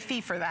great. pay a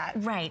fee for that.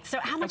 Right. So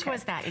how much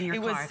was that in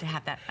your car to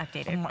have that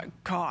updated? Oh my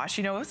gosh,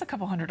 you know, it was a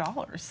couple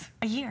 $100s.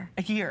 A year.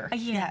 A year. A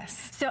year.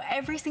 Yes. So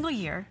every single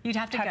year, you'd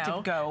have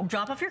to go,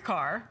 drop off your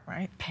car,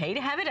 pay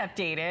to have it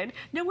updated.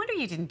 No wonder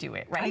you didn't do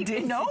it, right? I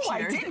didn't. No,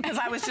 I didn't, because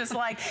I was just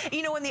like,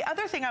 you know, and the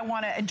other thing I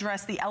want to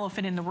address the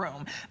elephant in the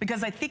room,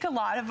 because I think a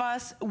lot of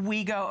us,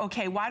 we go,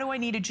 okay, why do I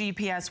need a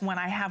GPS when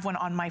I have one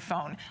on my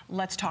phone?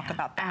 Let's talk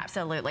about that.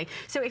 Absolutely.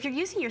 So if you're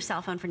using your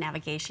cell phone for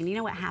navigation, you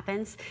know what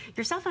happens?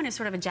 Your cell phone is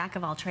sort of a jack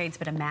of all trades,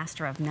 but a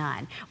master of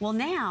none. Well,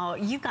 now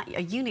you've got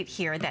a unit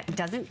here that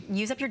doesn't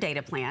use up your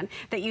data plan,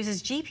 that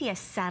uses GPS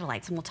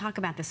satellites, and we'll talk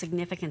about the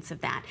significance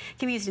of that. It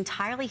can be used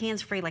entirely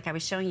hands-free, like I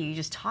was showing you. You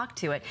just talk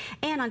to it.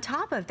 And on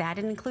top of that,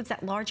 it includes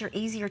that larger,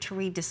 easier to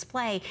read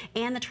display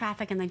and the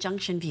traffic and the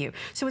junction view.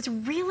 So what's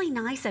really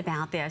nice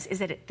about this is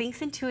that it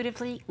thinks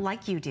intuitively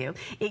like you do.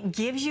 It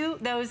gives you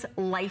those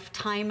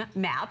lifetime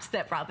maps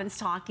that Robin's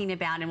talking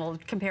about, and we'll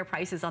compare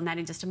prices on that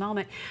in just a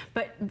moment.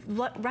 But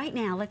right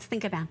now, let's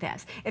think about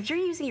this. If you're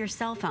using your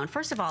cell phone,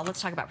 first of all,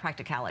 let's talk about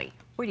practicality.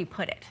 Where do you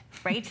put it,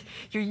 right?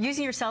 You're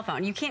using your cell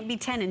phone. You can't be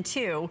 10 and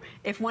 2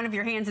 if one of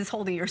your hands is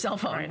holding your cell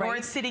phone, right? Or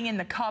it's sitting in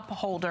the cup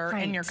holder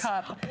in your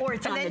cup. Or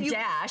it's on the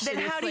dash. Then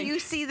how do you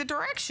see the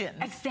directions?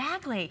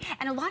 Exactly.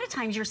 And a lot of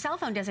times your cell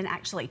phone doesn't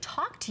actually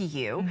talk to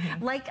you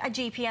like a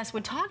GPS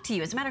would talk to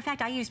you. As a matter of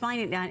fact, I used mine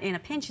in a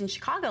pinch in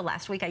Chicago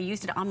last week. I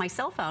used it on my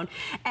cell phone.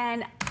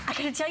 And I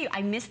gotta tell you,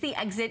 I missed the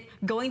exit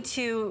going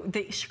to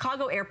the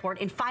Chicago airport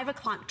in 5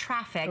 o'clock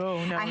traffic.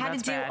 Oh, no, I had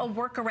to do a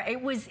workaround. It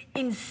was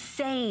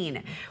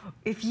insane.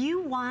 If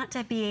you want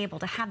to be able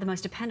to have the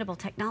most dependable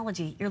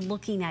technology, you're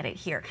looking at it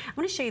here. I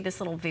want to show you this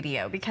little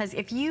video, because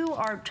if you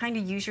are trying to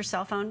use your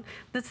cell phone,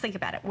 let's think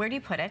about it. Where do you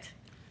put it?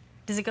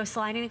 Does it go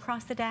sliding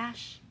across the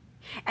dash?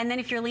 And then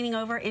if you're leaning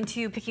over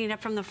into picking it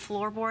up from the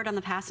floorboard on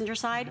the passenger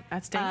side,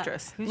 that's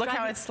dangerous. Look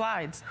how it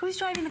slides. Who's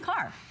driving the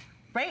car?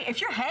 Right?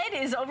 If your head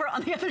is over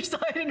on the other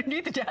side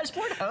underneath the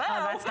dashboard, hello.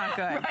 Oh, that's not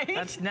good. Right?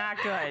 That's not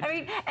good. I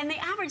mean, and the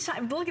average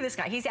time, look at this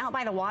guy. He's out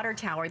by the water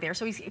tower there,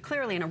 so he's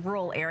clearly in a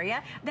rural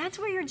area. That's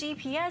where your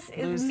GPS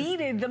is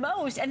needed the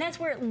most, and that's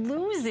where it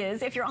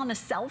loses. If you're on the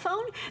cell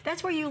phone,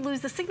 that's where you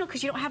lose the signal,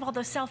 because you don't have all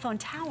those cell phone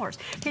towers.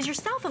 Because your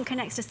cell phone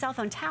connects to cell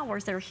phone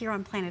towers that are here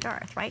on planet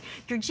Earth, right?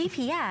 Your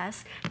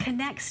GPS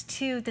connects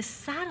to the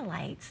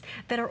satellites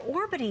that are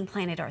orbiting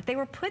planet Earth. They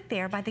were put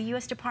there by the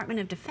U.S.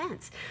 Department of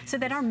Defense so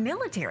that our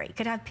military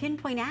could have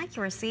pinpoint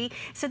accuracy,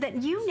 so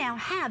that you now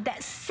have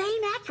that same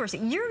accuracy.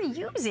 You're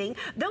using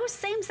those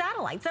same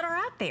satellites that are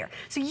out there.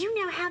 So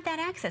you now have that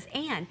access.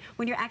 And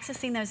when you're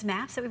accessing those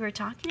maps that we were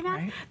talking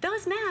about,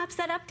 those maps,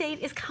 that update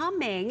is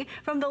coming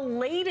from the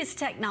latest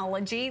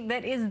technology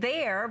that is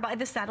there by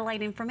the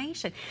satellite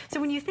information.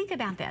 So when you think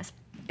about this,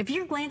 if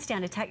you glance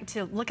down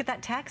to look at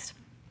that text,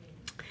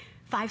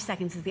 5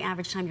 seconds is the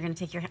average time you're going to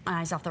take your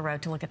eyes off the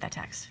road to look at that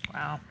text.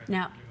 Wow.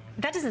 Now,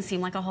 that doesn't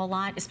seem like a whole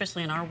lot,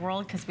 especially in our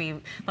world, because we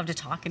love to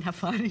talk and have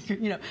fun,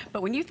 you know.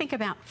 But when you think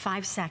about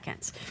 5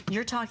 seconds,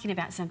 you're talking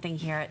about something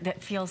here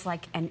that feels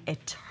like an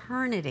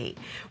eternity.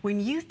 When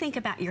you think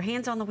about your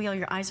hands on the wheel,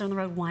 your eyes on the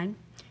road, 1,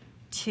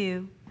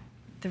 2,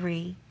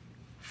 3,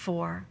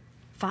 4,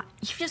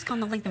 You've just gone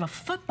the length of a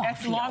football field.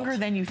 That's longer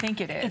than you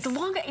think it is. It's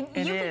longer. You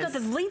can go the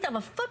length of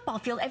a football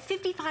field at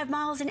 55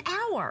 miles an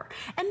hour.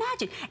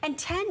 Imagine. And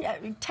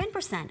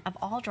 10% of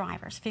all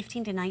drivers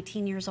 15 to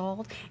 19 years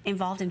old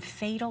involved in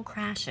fatal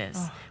crashes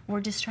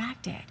were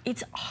distracted.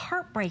 It's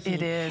heartbreaking.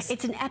 It is.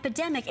 It's an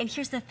epidemic. And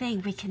here's the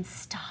thing. We can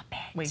stop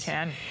it. We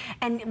can.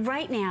 And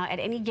right now, at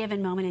any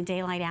given moment in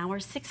daylight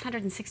hours,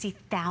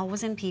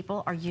 660,000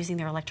 people are using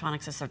their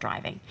electronics as they're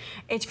driving.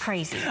 It's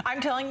crazy.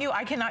 I'm telling you,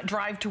 I cannot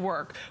drive to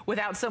work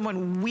without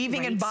someone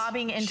weaving and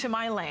bobbing into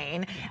my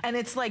lane. And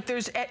it's like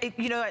there's,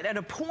 you know, at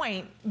a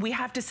point, we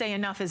have to say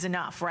enough is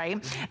enough,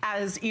 right?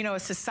 As, you know, a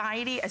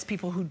society, as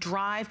people who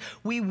drive,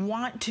 we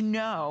want to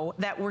know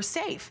that we're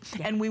safe.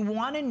 And we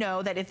want to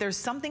know that if there's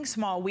something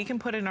small we can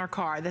put in our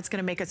car that's going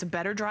to make us a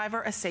better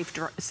driver, a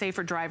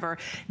safer driver,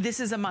 this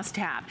is a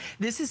must-have.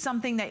 This is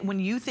something that when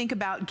you think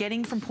about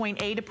getting from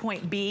point A to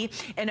point B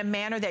in a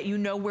manner that you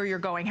know where you're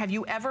going. Have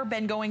you ever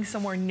been going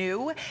somewhere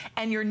new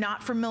and you're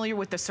not familiar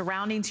with the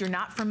surroundings, you're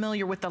not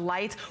familiar with the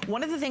lights?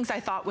 One of the things I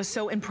thought was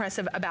so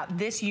impressive about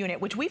this unit,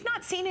 which we've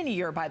not seen in a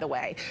year, by the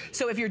way.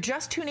 So if you're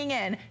just tuning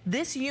in,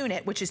 this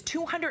unit, which is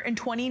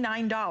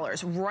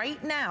 $229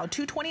 right now,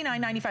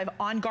 $229.95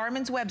 on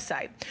Garmin's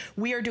website,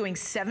 we are doing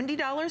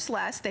 $70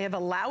 less. They have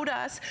allowed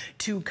us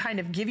to kind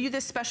of give you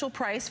this special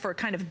price for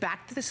kind of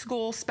back to the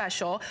school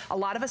special. A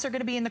lot of us are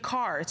going to be in the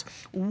cars.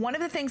 One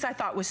of the things I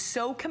thought was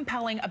so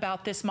compelling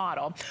about this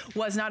model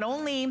was not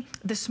only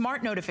the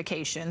smart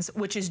notifications,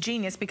 which is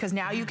genius because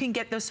now you can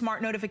get those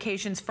smart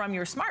notifications from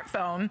your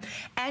smartphone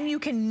and you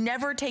can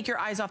never take your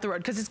eyes off the road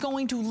because it's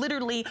going to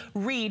literally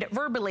read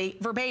verbally,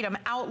 verbatim,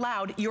 out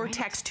loud your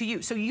text to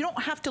you. So you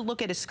don't have to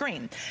look at a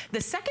screen.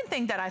 The second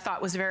thing that I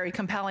thought was very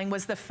compelling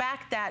was the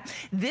fact that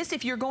this,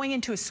 if you're going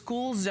into a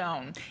school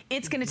zone,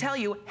 it's going to tell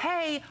you,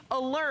 hey,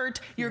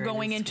 alert, you're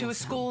going into a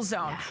school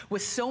zone.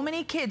 With so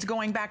many kids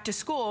going back to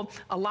school,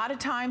 a lot of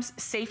times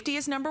safety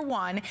is number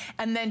one,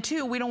 and then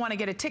two, we don't want to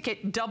get a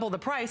ticket double the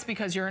price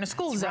because you're in a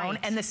school zone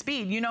and the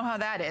speed, you know how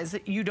that is.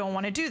 You don't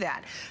want to do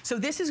that. So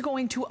this is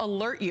going to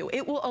alert you.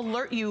 It will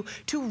alert you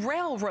to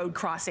railroad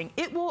crossing.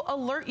 It will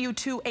alert you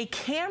to a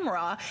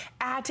camera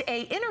at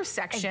a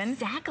intersection.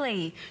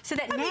 Exactly. So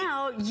that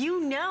now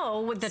you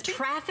know with the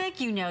traffic,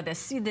 you know the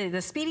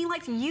speeding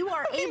lights, you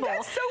are able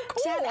that's so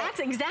cool. to have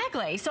access.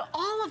 Exactly. So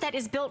all of that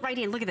is built right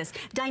in. Look at this.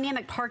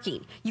 Dynamic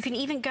parking. You can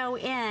even go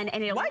in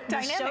and it'll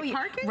show you.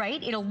 Parking?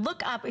 Right? It'll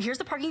look up. Here's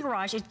the parking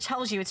garage. It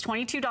tells you it's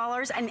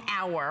 $22 an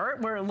hour.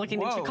 We're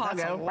looking in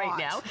Chicago right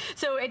now.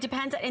 So it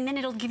depends. And then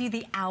it'll give you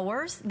the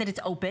hours that it's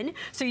open.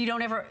 So you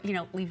don't ever, you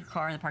know, leave your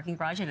car in the parking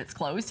garage and it's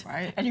closed.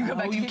 Right. And you go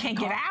back, you can't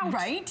get out.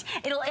 Right.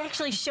 It'll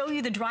actually show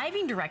you the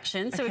driving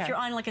direction. So if you're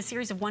on like a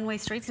series of one-way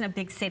streets in a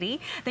big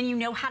city, then you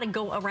know how to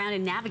go around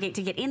and navigate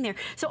to get in there.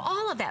 So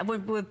all of that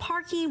with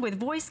parking, with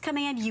voice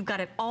command, you've got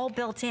it all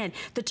built in.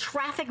 The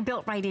traffic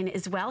built right in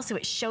as well. So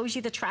it shows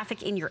you the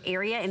traffic in your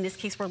area. In this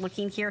case, we're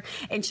looking here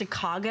in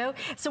Chicago.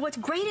 So what's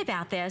great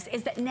about this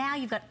is that now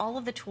you've got all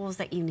of the tools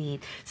that you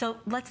need. So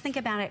let's think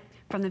about it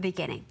from the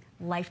beginning.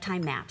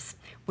 Lifetime maps.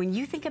 When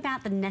you think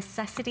about the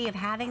necessity of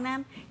having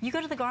them, you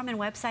go to the Garmin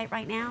website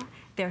right now,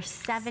 they're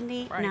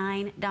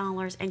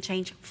 $79 and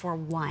change for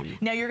one.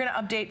 Now you're going to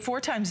update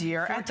 4 times a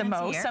year at the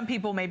most. Some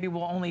people maybe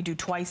will only do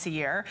twice a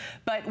year,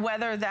 but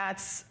whether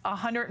that's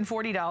 $140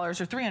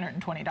 or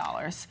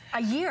 $320.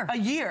 A year. A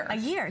year. A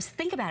year. So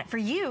think about it. For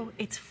you,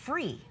 it's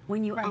free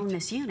when you own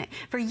this unit.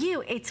 For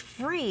you, it's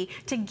free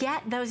to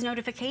get those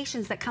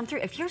notifications that come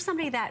through. If you're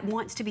somebody that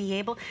wants to be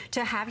able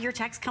to have your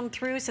text come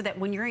through so that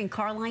when you're in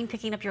car line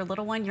picking up your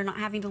little one, you're not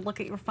having to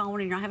look at your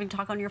phone and you're not having to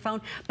talk on your phone,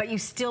 but you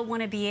still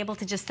want to be able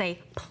to just say,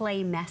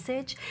 play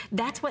message.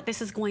 That's what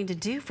this is going to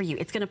do for you.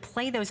 It's going to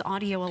play those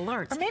audio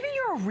alerts. Or maybe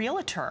you're a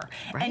realtor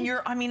and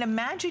you're, I mean,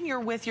 imagine you're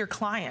with your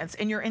clients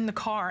and you're in the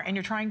car and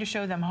you're trying to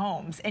show them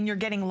homes and you're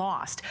getting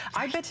lost.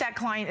 I bet that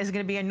client is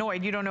going to be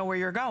annoyed. You don't know where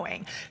you're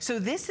going. So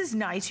this is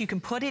nice. You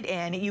can put it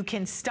in. You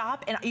can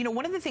stop. And, you know,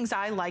 one of the things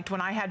I liked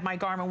when I had my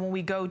Garmin, when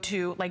we go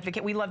to, like,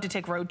 we love to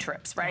take road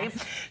trips, right?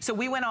 Yes. So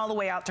we went all the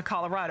way out to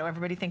Colorado.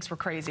 Everybody thinks we're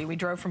crazy. We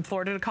drove from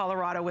Florida to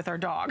Colorado with our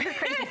dog.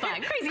 Crazy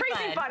fun. Crazy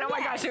fun. Oh my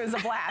gosh, it was a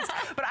blast.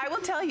 But I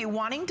will tell you,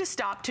 wanting to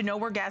stop to know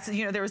where gas is,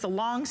 you know, there was a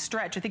long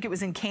stretch, I think it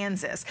was in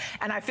Kansas,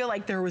 and I feel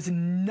like there was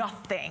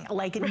nothing,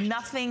 like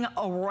nothing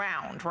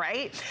around,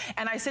 right?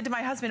 And I said to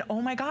my husband,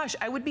 oh my gosh,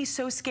 I would be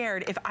so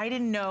scared if I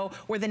didn't know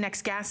where the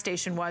next gas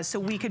station was so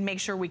we could make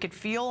sure we could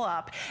fuel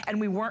up and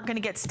we weren't gonna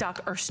get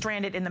stuck or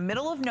stranded in the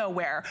middle of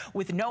nowhere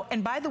with no,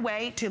 and by the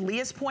way, to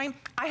Leah's point,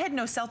 I had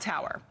no cell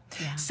tower.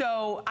 Yeah.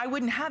 So I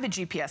wouldn't have a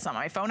GPS on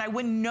my phone. I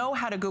wouldn't know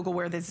how to Google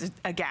where there's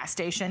a gas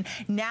station.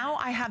 Now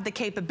I have the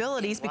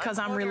capabilities because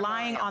I'm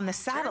relying on the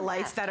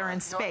satellites that are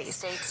in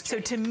space. So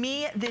to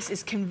me, this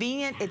is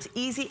convenient, it's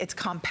easy, it's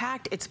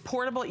compact, it's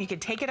portable. You can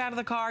take it out of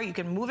the car, you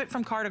can move it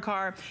from car to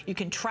car, you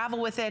can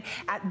travel with it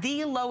at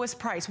the lowest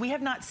price. We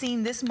have not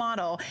seen this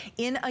model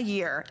in a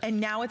year, and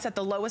now it's at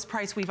the lowest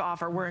price we've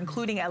offered. We're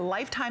including a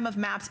lifetime of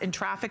maps and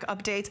traffic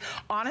updates.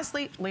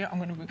 Honestly, Leah,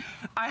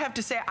 I have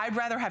to say, I'd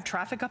rather have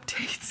traffic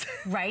updates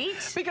works.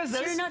 Right? Because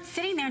so you're not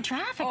sitting there in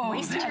traffic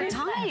wasting your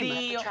time.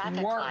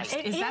 The worst.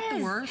 It is that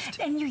the worst?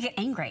 And you get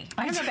angry.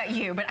 I don't know about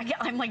you, but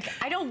I'm like,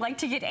 I don't like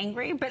to get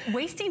angry, but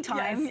wasting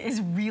time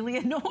is really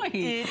annoying.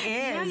 It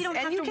is. Now you don't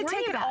have and you to can worry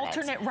take an about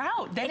alternate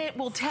route. Then it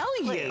will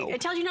tell you.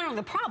 It tells you not only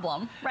the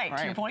problem, right,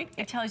 to your point,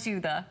 it tells you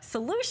the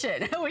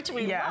solution, which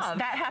we love.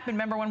 That happened.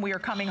 Remember when we were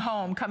coming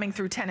home, coming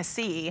through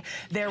Tennessee,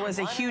 there was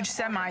a huge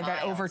semi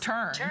that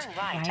overturned.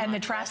 And the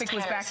traffic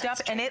was backed up,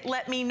 and it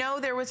let me know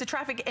there was a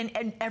traffic,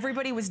 and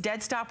everybody was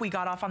dead stop. We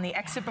got off on the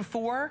exit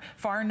before,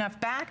 far enough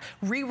back,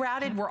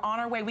 rerouted, we're on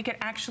our way. We could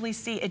actually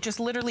see, it just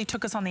literally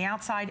took us on the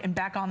outside and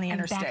back on the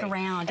interstate. Back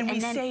around. And we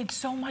saved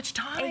so much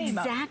time.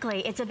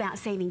 Exactly. It's about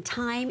saving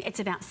time. It's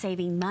about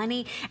saving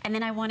money. And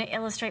then I want to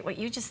illustrate what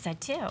you just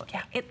said too.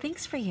 Yeah. It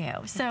thinks for you.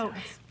 So,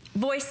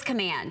 voice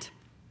command.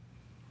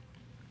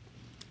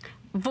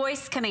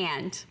 Voice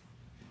command.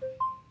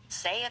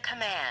 Say a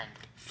command.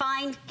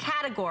 Find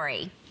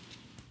category.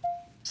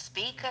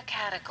 Speak a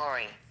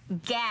category.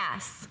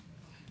 Gas.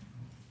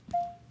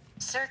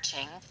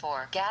 Searching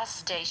for gas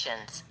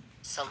stations.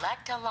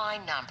 Select a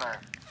line number.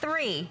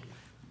 3.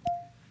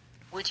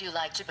 Would you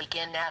like to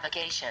begin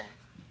navigation?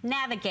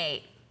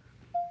 Navigate.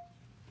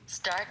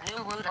 Start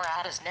new route or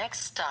add as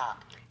next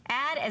stop.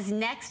 Add as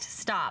next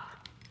stop.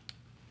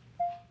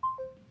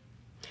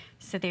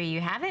 So there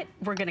you have it.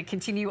 We're going to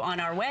continue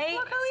on our way.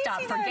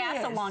 Stop for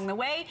gas along the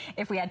way.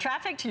 If we had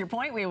traffic, to your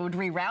point, we would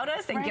reroute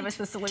us and give us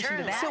the solution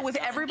to that. So with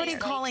everybody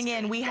calling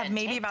in, we have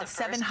maybe about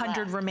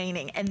 700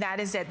 remaining, and that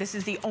is it. This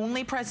is the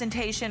only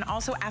presentation.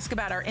 Also ask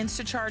about our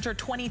Instacharger,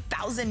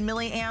 20,000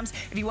 milliamps,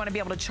 if you want to be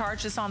able to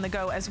charge this on the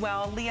go as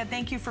well. Leah,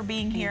 thank you for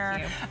being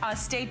here.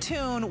 Stay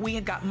tuned. We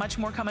have got much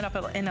more coming up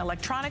in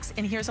electronics,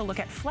 and here's a look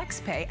at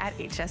FlexPay at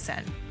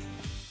HSN.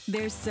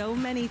 There's so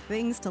many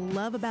things to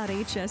love about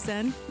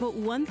HSN, but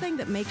one thing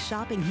that makes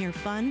shopping here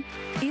fun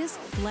is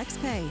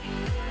FlexPay.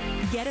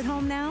 Get it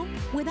home now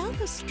without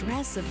the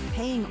stress of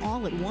paying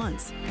all at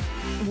once.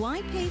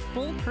 Why pay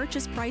full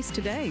purchase price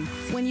today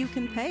when you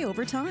can pay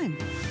over time?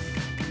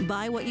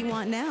 Buy what you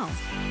want now,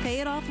 pay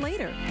it off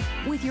later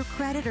with your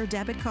credit or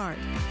debit card.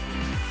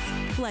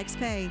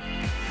 FlexPay.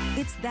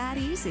 It's that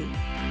easy.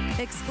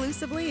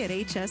 Exclusively at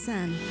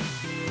HSN.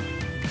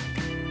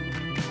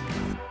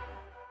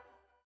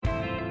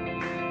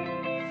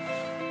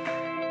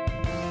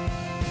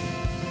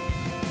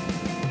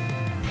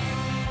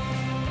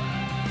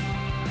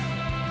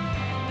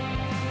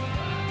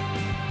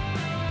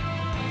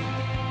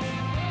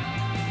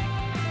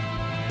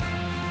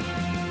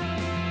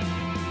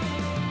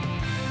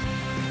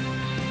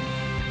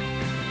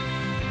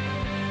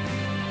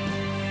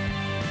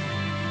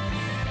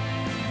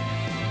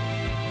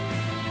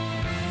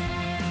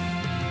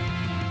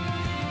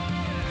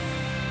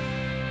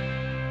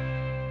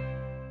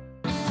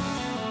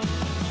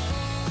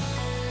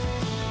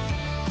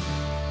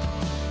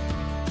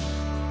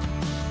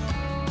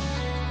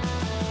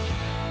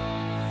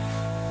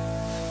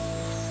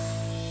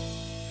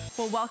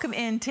 Well, welcome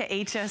into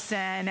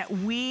HSN.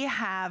 We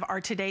have our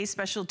today's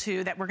special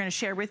two that we're going to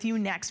share with you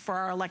next for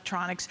our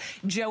electronics.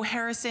 Joe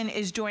Harrison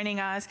is joining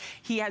us.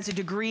 He has a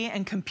degree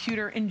in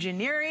computer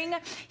engineering.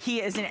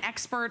 He is an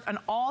expert on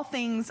all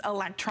things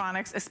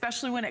electronics,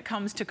 especially when it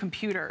comes to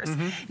computers.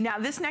 Now,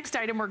 this next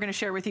item we're going to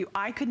share with you,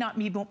 I could not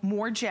be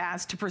more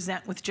jazzed to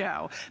present with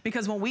Joe,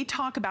 because when we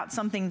talk about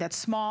something that's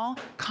small,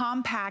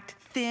 compact,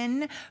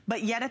 thin,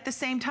 but yet at the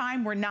same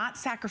time, we're not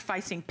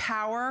sacrificing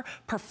power,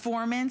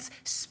 performance,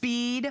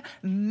 speed,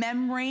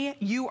 memory,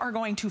 you are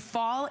going to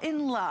fall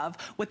in love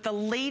with the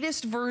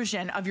latest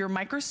version of your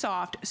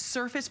Microsoft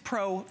Surface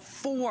Pro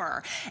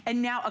 4.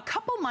 And now a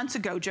couple months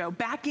ago, Joe,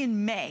 back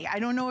in May, I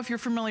don't know if you're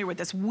familiar with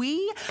this,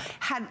 we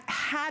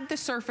had the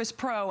Surface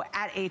Pro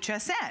at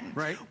HSN.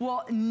 Right.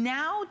 Well,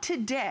 now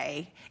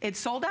today, it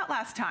sold out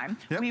last time.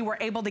 We were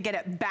able to get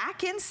it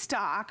back in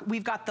stock.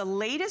 We've got the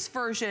latest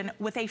version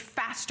with a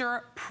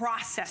faster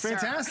processor.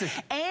 Fantastic.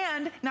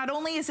 And not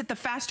only is it the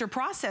faster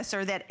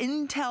processor, that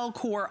Intel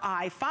Core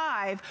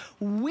i5,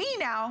 we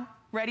now,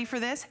 ready for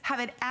this,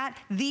 have it at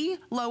the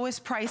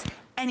lowest price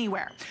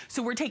anywhere.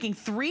 So we're taking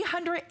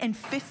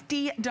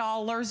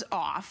 $350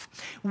 off.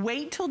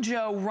 Wait till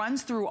Joe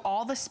runs through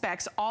all the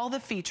specs, all the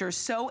features,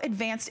 so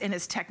advanced in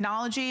his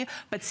technology,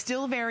 but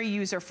still very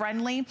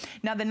user-friendly.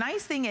 Now, the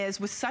nice thing is,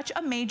 with such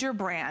a major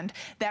brand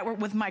that we're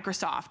with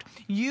Microsoft,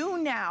 you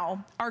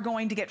now are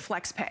going to get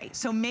FlexPay.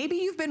 So maybe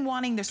you've been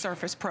wanting the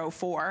Surface Pro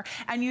 4,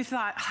 and you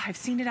thought, oh, I've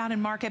seen it out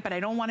in market, but I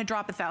don't want to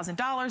drop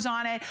 $1,000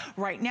 on it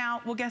right now.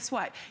 Well, guess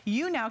what?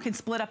 You now can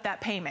split up that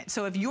payment.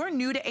 So if you're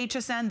new to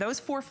HSN, those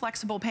 4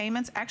 flexible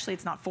payments, actually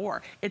it's not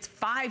 4, it's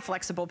 5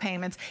 flexible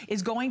payments,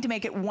 is going to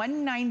make it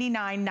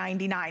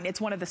 $199.99.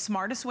 It's one of the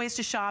smartest ways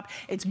to shop.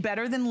 It's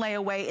better than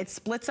layaway. It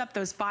splits up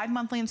those 5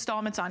 monthly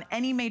installments on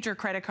any major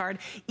credit card,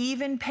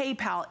 even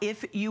PayPal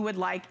if you would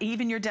like,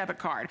 even your debit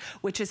card,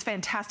 which is a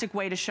fantastic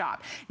way to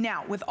shop.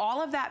 Now, with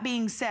all of that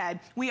being said,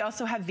 we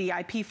also have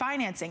VIP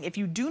financing. If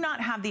you do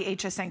not have the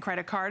HSN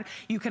credit card,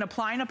 you can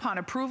apply, and upon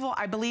approval,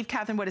 I believe,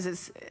 Catherine, what is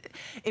it?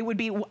 It would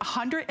be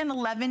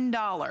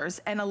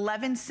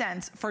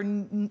 $111.11 for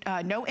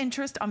no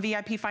interest on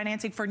VIP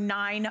financing for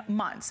 9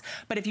 months.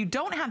 But if you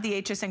don't have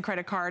the HSN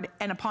credit card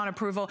and upon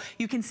approval,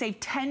 you can save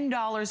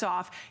 $10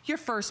 off your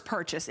first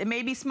purchase. It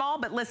may be small,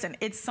 but listen,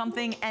 it's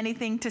something,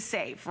 anything to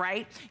save,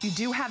 right? You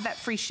do have that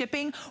free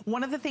shipping.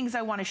 One of the things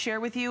I want to share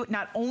with you,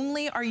 not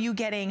only are you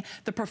getting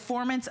the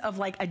performance of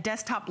like a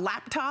desktop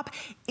laptop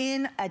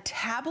in a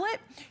tablet,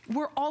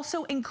 we're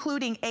also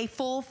including a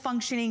full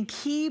functioning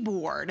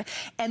keyboard.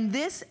 And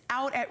this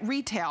out at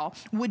retail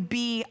would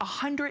be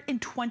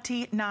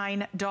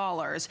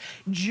 $129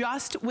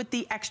 just with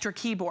the extra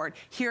keyboard.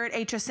 Here at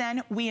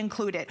HSN, we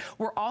include it.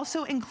 We're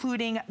also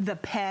including the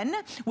pen,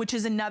 which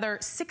is another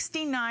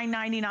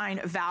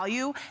 $69.99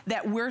 value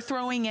that we're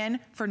throwing in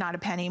for not a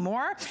penny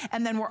more.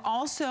 And then we're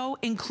also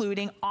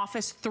including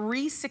Office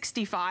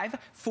 365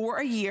 for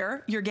a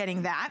year. You're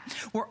getting that.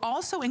 We're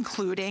also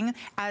including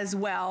as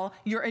well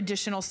your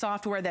additional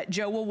software that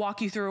Joe will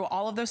walk you through,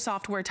 all of those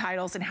software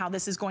titles and how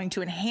this is going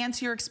to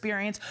enhance your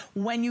experience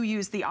when you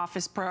use the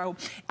Office Pro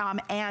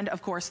and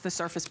of course the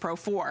Surface Pro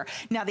 4.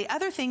 Now the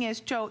other thing is,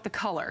 Joe, the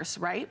colors,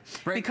 right?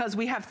 Because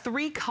we have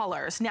 3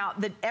 colors. Now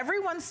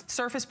everyone's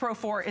Surface Pro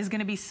 4 is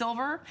gonna be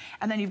silver,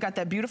 and then you've got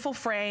that beautiful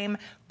frame,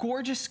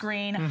 gorgeous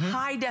screen,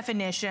 high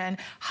definition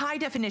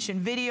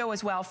video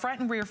as well,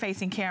 front and rear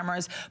facing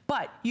cameras,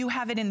 but you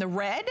have it in the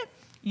red,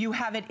 you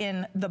have it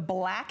in the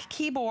black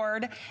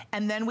keyboard,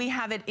 and then we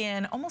have it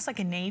in almost like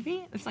a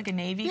navy. It's like a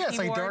navy keyboard. Yeah, it's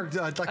like dark,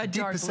 like a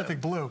deep Pacific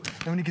blue.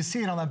 And when you can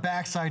see it on the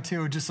back side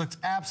too, it just looks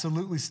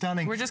absolutely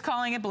stunning. We're just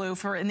calling it blue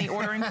for in the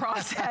ordering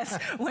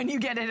process when you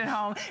get it at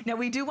home. Now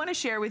we do want to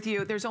share with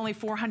you, there's only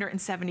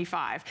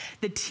 475.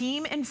 The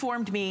team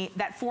informed me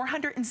that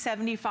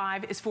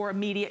 475 is for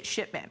immediate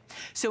shipment.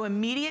 So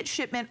immediate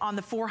shipment on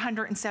the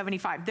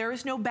 475. There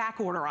is no back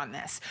order on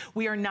this.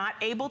 We are not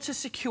able to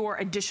secure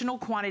additional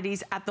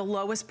quantities at the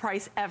lowest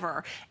price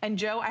ever. And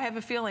Joe, I have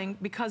a feeling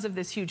because of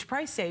this huge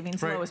price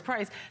savings, lowest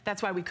price,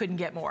 that's why we couldn't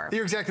get more.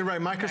 You're exactly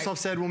right. Microsoft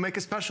said we'll make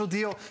a special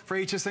deal for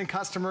HSN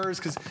customers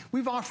because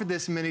we've offered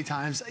this many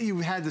times. You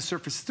had the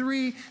Surface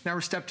 3, now we're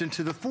stepped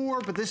into the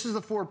 4, but this is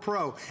the 4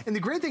 Pro. And the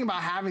great thing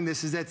about having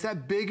this is that it's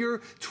that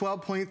bigger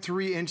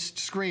 12.3-inch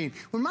screen.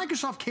 When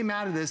Microsoft came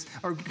out of this,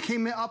 or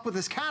came up with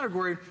this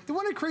category, they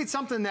wanted to create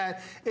something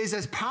that is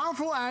as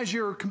powerful as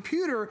your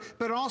computer,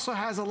 but also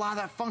has a lot of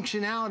that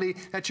functionality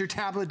that your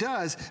tablet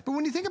does. But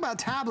when you think about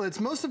tablets,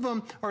 most of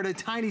them are at a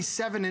tiny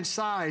 7-inch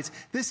size.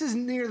 This is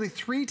nearly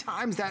 3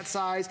 times that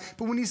size,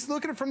 but when you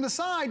look at it from the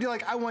side, you're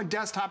like, I want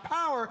desktop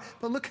power,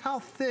 but look how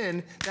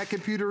thin that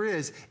computer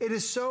is. It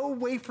is so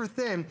wafer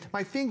thin.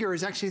 My finger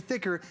is actually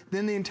thicker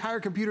than the entire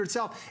computer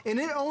itself, and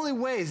it only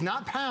weighs,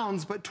 not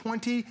pounds, but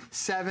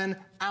 27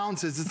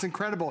 ounces. It's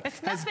incredible.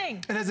 It's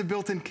nothing. It has a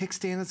built-in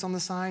kickstand that's on the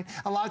side.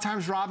 A lot of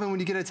times, Robin, when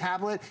you get a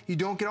tablet, you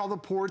don't get all the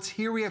ports.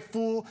 Here we have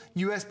full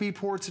USB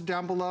ports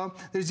down below.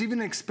 There's even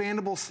an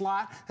expandable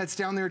slot that's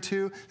down there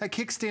too. That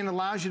kickstand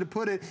allows you to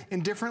put it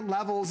in different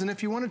levels, and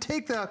if you want to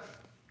take the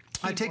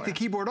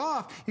keyboard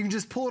off, you can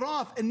just pull it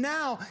off, and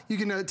now you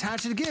can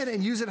attach it again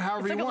and use it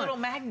however you want. It's like a little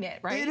magnet,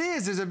 right? It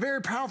is. There's a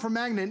very powerful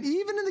magnet. And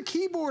even in the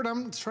keyboard,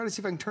 I'm trying to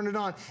see if I can turn it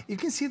on. You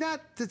can see that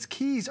its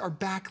keys are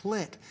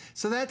backlit.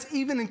 So that's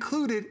even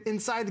included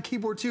inside the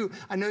keyboard too.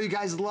 I know you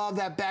guys love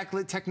that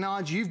backlit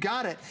technology. You've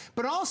got it.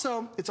 But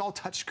also, it's all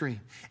touchscreen.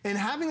 And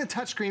having a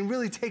touchscreen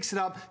really takes it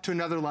up to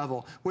another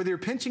level. Whether you're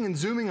pinching and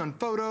zooming on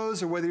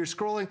photos or whether you're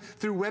scrolling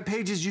through web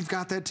pages, you've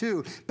got that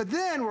too. But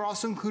then we're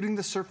also including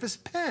the Surface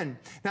Pen.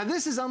 Now,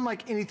 this is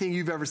unlike anything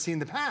you've ever seen in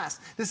the past.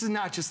 This is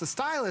not just the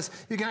stylus.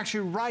 You can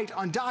actually write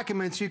on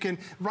documents, you can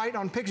write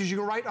on pictures, you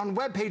can write on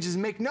web pages,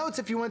 make notes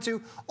if you want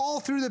to,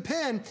 all through the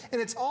pen,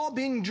 and it's all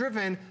being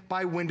driven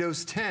by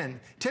Windows 10.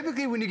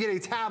 Typically, when you get a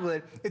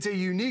tablet, it's a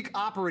unique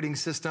operating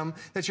system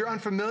that you're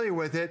unfamiliar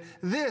with it.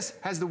 This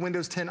has the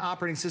Windows 10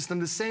 operating system,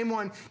 the same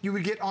one you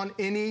would get on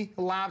any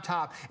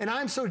laptop. And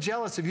I'm so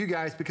jealous of you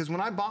guys because when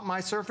I bought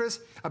my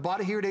Surface, I bought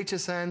it here at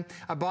HSN,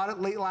 I bought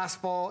it late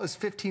last fall, it was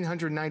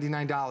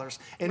 $1,599.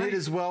 And it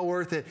is well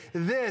worth it.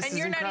 This is incredible. And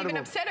you're not even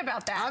upset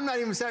about that. I'm not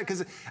even upset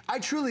because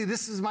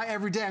this is my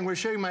everyday. I'm going to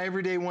show you my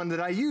everyday one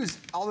that I use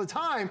all the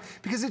time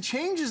because it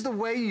changes the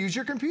way you use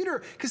your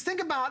computer. Because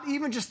think about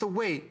even just the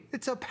weight.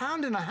 It's 1.5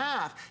 pounds.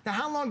 Now,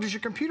 how long does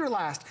your computer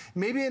last?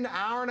 Maybe 1.5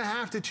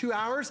 hours to 2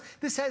 hours.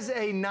 This has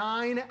a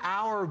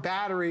 9-hour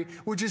battery,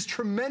 which is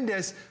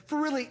tremendous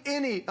for really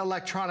any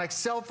electronics,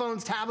 cell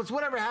phones, tablets,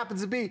 whatever it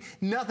happens to be.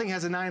 Nothing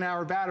has a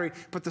 9-hour battery,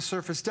 but the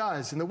Surface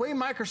does. And the way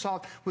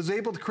Microsoft was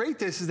able to create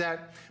this is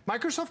that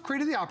Microsoft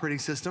created the operating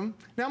system.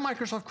 Now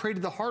Microsoft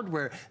created the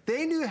hardware.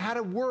 They knew how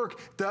to work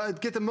to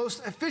get the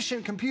most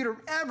efficient computer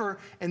ever,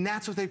 and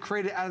that's what they've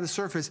created out of the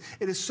Surface.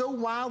 It is so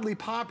wildly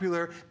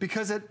popular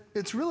because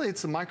it's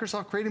the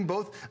Microsoft creating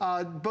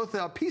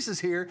both pieces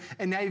here,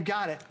 and now you've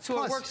got it. So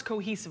plus, it works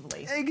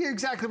cohesively.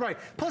 Exactly right.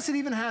 Plus, it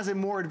even has a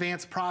more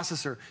advanced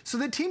processor. So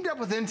they teamed up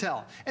with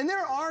Intel, and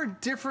there are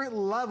different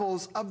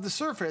levels of the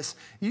Surface.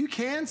 You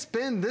can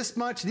spend this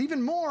much and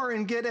even more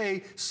and get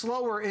a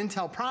slower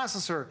Intel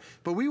processor,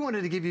 but but we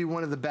wanted to give you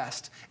one of the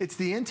best. It's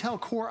the Intel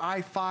Core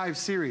i5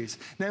 series.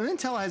 Now,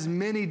 Intel has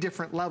many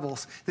different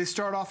levels. They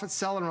start off at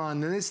Celeron,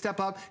 then they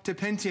step up to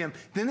Pentium,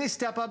 then they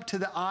step up to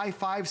the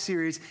i5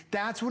 series.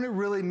 That's when it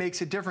really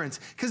makes a difference,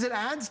 because it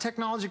adds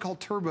technology called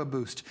Turbo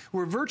Boost,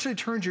 where it virtually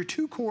turns your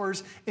 2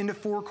 cores into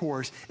 4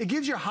 cores. It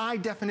gives you a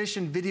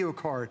high-definition video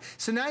card.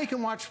 So now you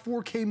can watch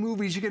 4K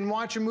movies. You can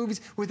watch your movies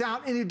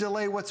without any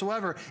delay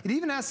whatsoever. It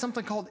even has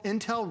something called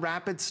Intel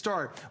Rapid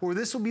Start, where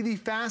this will be the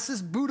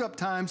fastest boot up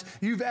times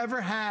you've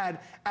ever had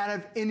out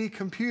of any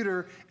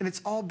computer, and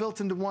it's all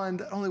built into one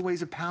that only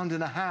weighs 1.5 pounds.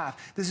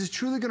 This is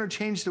truly going to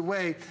change the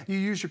way you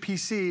use your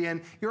PC,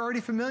 and you're already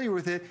familiar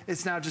with it.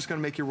 It's now just going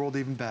to make your world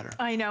even better.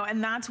 I know,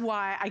 and that's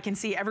why I can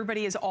see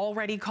everybody is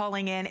already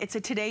calling in. It's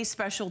a Today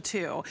Special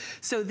too.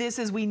 So this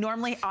is, we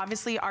normally,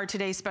 obviously our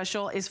Today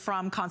Special is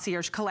from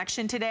Concierge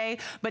Collection today,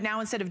 but now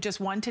instead of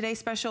just one Today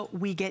Special,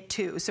 we get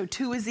 2. So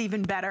 2 is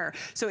even better.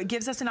 So it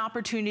gives us an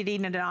opportunity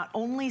to not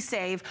only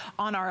save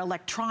on our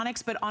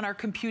electronics, but on our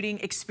computing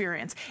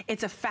experience.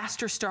 It's a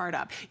faster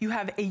startup. You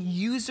have a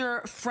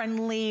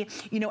user-friendly,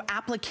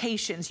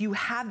 applications. You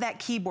have that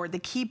keyboard. The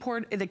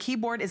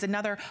keyboard is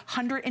another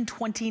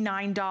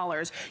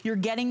 $129. You're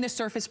getting the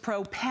Surface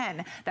Pro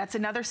pen. That's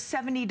another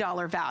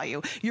 $70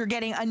 value. You're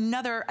getting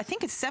another, I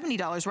think it's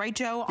 $70, right,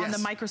 Joe? Yes. On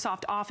the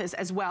Microsoft Office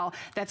as well.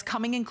 That's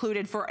coming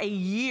included for a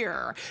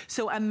year.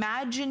 So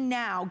imagine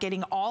now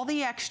getting all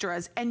the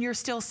extras and you're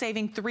still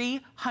saving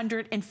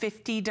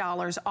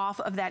 $350 off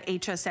of that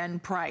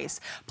HSN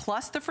price.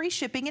 Plus the free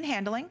shipping and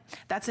handling.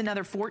 That's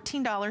another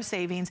 $14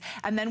 savings.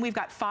 And then we've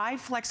got 5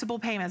 flexible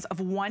payments of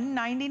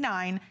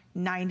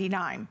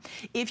 $199.99.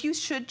 If you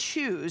should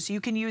choose,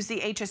 you can use the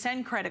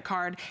HSN credit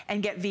card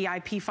and get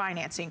VIP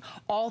financing.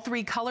 All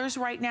 3 colors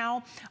right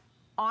now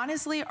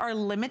honestly are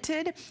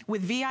limited.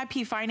 With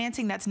VIP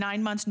financing, that's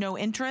 9 months, no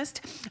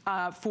interest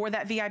for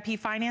that VIP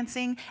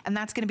financing, and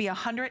that's gonna be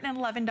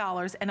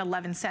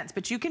 $111.11.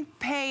 But you can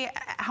pay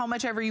how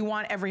much ever you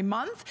want every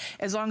month,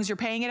 as long as you're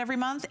paying it every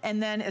month,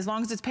 and then as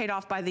long as it's paid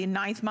off by the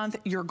 9th month,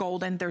 you're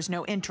golden, there's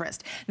no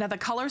interest. Now the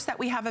colors that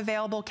we have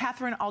available,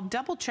 Catherine, I'll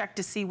double check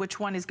to see which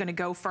one is gonna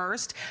go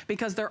first,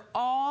 because they're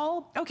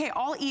all, okay,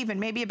 all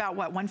even, maybe about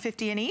what,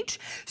 150 in each?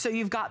 So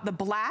you've got the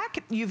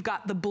black, you've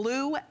got the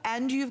blue,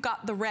 and you've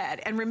got the red.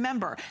 And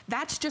remember,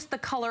 that's just the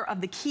color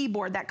of the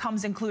keyboard that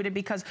comes included,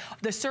 because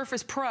the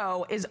Surface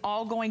Pro is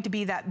all going to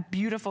be that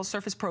beautiful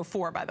Surface Pro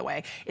 4, by the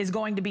way, is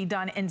going to be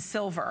done in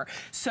silver.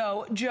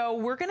 So, Joe,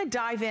 we're going to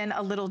dive in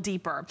a little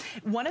deeper.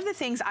 One of the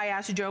things I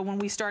asked Joe when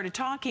we started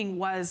talking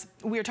was,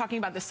 we were talking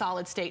about the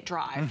solid state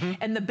drive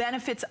and the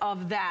benefits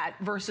of that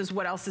versus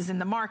what else is in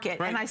the market.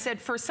 Right. And I said,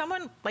 for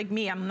someone like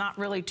me, I'm not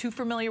really too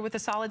familiar with the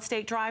solid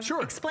state drive.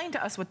 Sure. Explain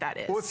to us what that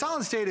is. Well, what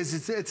solid state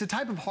is, it's a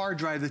type of hard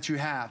drive that you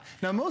have.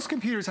 Now, most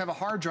computers have a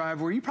hard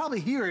drive where you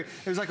probably hear it,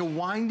 there's like a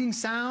winding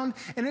sound,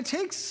 and it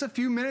takes a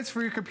few minutes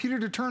for your computer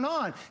to turn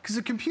on, because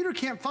the computer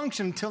can't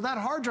function until that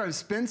hard drive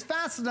spins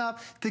fast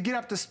enough to get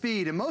up to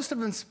speed, and most of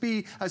them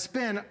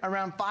spin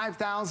around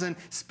 5,000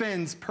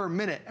 spins per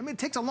minute. I mean, it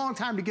takes a long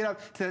time to get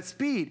up to that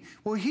speed.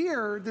 Well,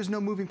 here, there's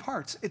no moving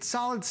parts. It's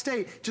solid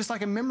state, just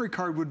like a memory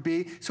card would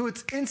be, so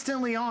it's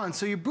instantly on,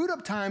 so your boot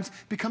up times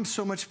become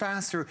so much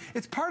faster.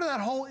 It's part of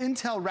that whole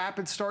Intel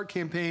Rapid Start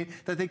campaign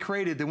that they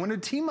created. They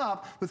wanted to team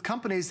up with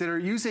companies that are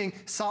using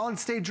solid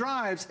state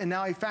drives and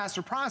now a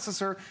faster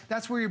processor.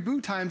 That's where your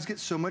boot times get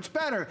so much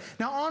better.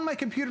 Now on my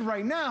computer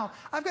right now,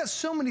 I've got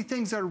so many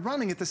things that are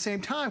running at the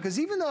same time, because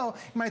even though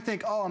you might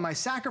think, oh, am I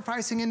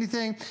sacrificing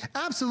anything?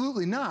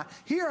 Absolutely not.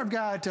 Here I've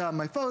got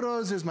my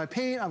photos, there's my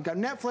paint, I've got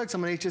Netflix,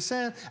 I'm on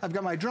HSN, I've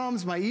got my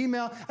drums, my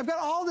email, I've got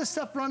all this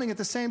stuff running at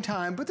the same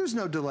time, but there's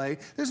no delay,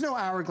 there's no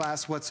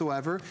hourglass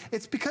whatsoever.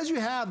 It's because you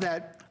have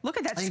that. Look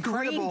at that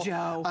screen,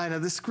 Joe. I know,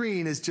 the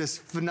screen is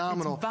just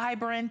phenomenal. It's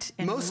vibrant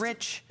and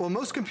rich. Well,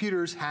 most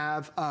computers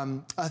have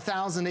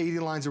 1,080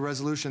 lines of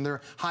resolution.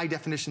 They're high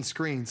definition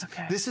screens.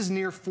 Okay. This is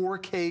near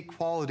 4K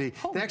quality.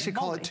 Holy they actually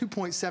call it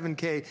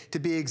 2.7K to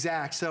be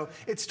exact. So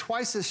it's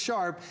twice as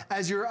sharp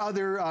as your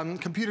other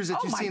computers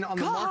that you've seen on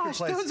the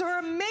marketplace. Those are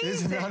amazing.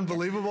 Isn't it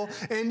unbelievable?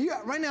 And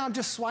right now I'm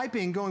just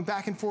swiping, going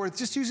back and forth,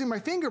 just using my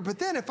finger. But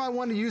then if I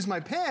want to use my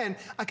pen,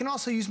 I can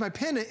also use my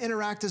pen to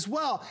interact as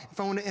well.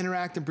 If I want to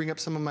interact and bring up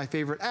some of my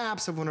favorite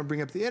apps, if I want to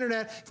bring up the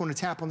internet, if I want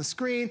to tap on the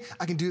screen,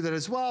 I can do that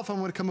as well. If I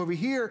want to come over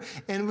here,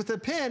 and with the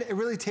pen, it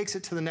really takes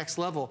it to the next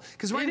level.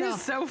 Because right now, it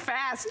is so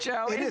fast,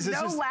 Joe. It's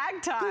no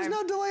lag time. There's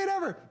no delay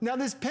ever. Now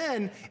this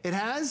pen, it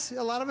has,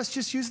 a lot of us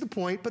just use the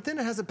point, but then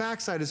it has a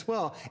backside as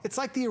well. It's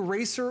like the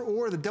eraser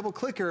or the double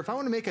clicker. If I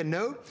want to make a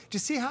note, do you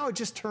see how it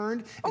just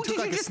turned and took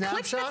like a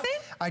snapshot?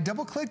 I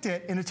double clicked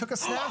it and it took a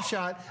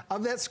snapshot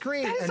of that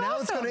screen, and now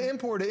it's going to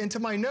import it into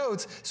my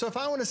notes. So if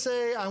I want to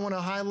say, I want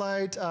to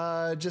highlight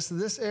just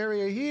this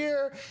area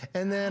here,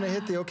 and then I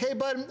hit the OK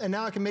button, and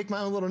now I can make my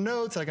own little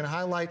notes. I can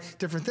highlight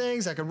different things.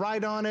 things. I could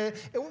write on it.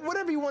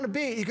 Whatever you want to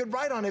be, you could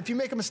write on it. If you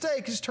make a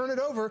mistake, just turn it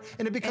over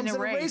and it becomes an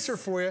eraser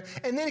for you.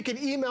 And then you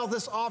can email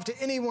this off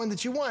to anyone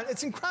that you want.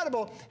 It's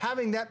incredible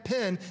having that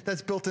pen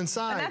that's built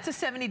inside. And that's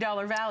a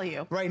 $70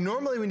 value. Right.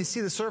 Normally when you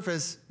see the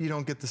Surface, you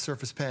don't get the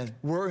Surface pen.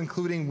 We're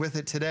including with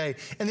it today.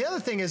 And the other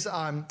thing is,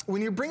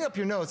 when you bring up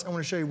your notes, I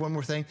want to show you one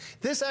more thing.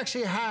 This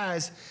actually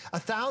has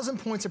 1,000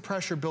 points of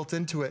pressure built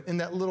into it in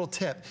that little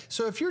tip.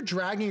 So if you're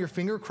dragging your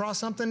finger across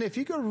something, if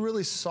you go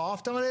really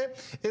soft on it,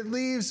 it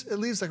leaves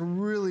like a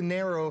really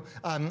narrow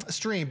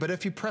stream. But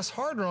if you press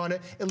harder on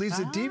it, it leaves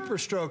a deeper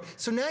stroke.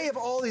 So now you have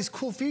all these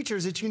cool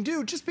features that you can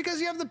do just because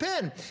you have the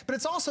pen. But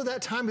it's also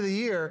that time of the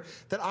year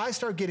that I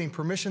start getting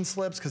permission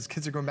slips because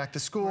kids are going back to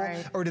school,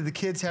 or did the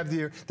kids have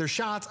their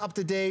shots up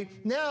to date?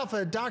 Now if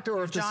a doctor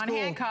or if the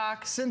school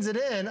sends it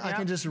in, I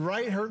can just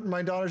write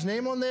my daughter's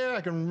name on there,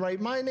 I can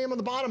write my name on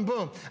the bottom,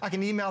 boom, I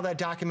can email that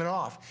document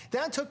off.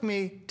 That took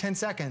me 10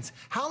 seconds.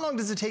 How long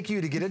does it take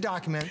you to get a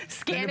document,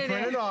 scan then to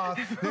print it off,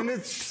 then to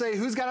say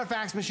who's got a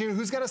fax machine,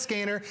 who's got a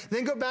scanner,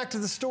 then go back to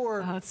the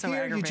store. Oh, it's so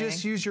here aggravating. you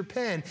just use your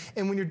pen.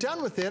 And when you're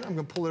done with it, I'm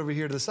gonna pull it over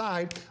here to the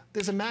side,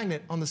 there's a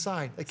magnet on the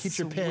side that keeps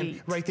your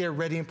pen right there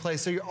ready in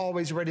place, so you're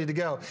always ready to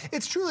go.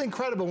 It's truly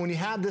incredible when you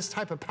have this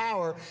type of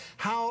power,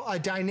 how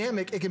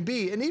dynamic it can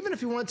be. And even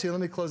if you want to,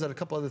 let me close out a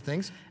couple other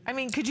things. I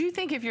mean, could you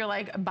think if you're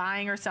like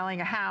buying or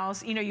selling a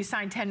house, you know, you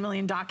sign 10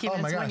 million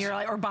documents when you're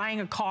like, or buying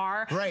a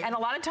car. Right. And a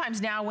lot of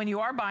times now when you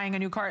are buying a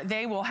new car,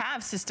 they will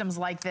have systems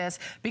like this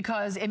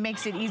because it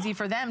makes it easy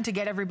for them to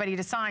get everybody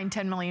to sign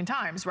 10 million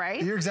times,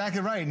 right? You're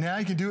exactly right. Now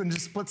you can do it in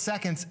just split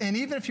seconds. And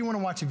even if you want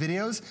to watch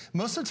videos,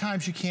 most of the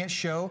times you can't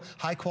show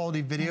high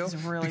quality video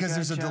because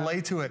there's a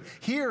delay to it.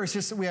 Here it's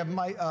just, we have a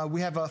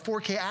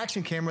 4K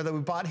action camera that we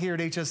bought here at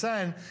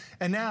HSN,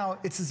 and now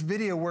it's this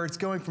video where it's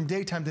going from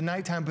daytime to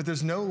nighttime, but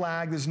there's no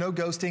lag, there's no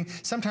ghosting.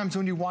 Sometimes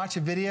when you watch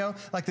a video,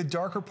 like the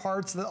darker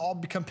parts that all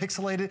become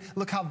pixelated,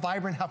 look how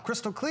vibrant, how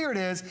crystal clear it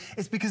is.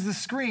 It's because the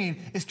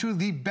screen is truly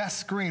the best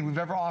screen we've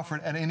ever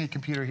offered at any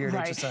computer here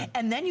at HSN.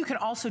 And then you can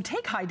also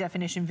take high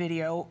definition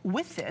video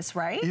with this,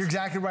 right? You're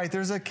exactly right.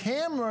 There's a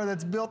camera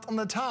that's built on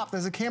the top.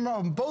 There's a camera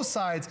on both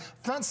sides,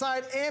 front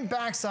side and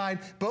back side.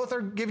 Both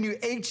are giving you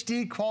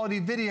HD quality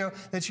video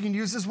that you can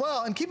use as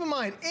well. And keep in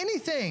mind,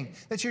 anything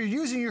that you're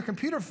using your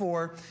computer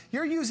for,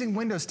 you're using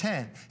Windows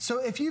 10. So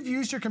if you've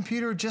used your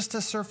computer just to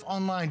surf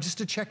online, just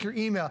to check your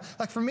email,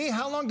 like for me,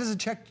 how long does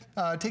it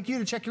take you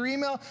to check your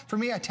email? For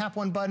me, I tap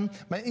one button,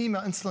 my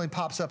email instantly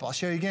pops up. I'll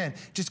show you again.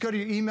 Just go to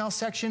your email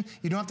section.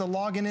 You don't have to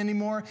log in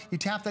anymore. You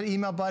tap that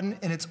email button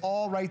and it's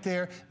all right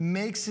there.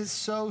 Makes it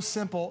so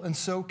simple and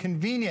so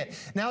convenient.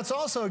 Now it's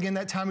also, again,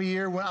 that time of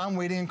year when I'm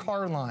waiting in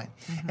car line.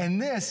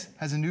 And this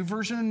has a new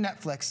version of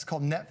Netflix. It's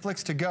called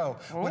Netflix to Go.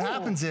 What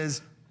happens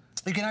is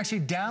you can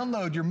actually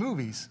download your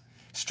movies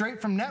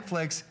straight from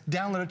Netflix,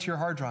 download it to your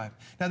hard drive.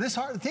 Now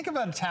think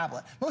about a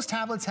tablet. Most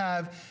tablets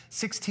have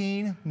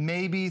 16,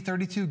 maybe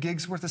 32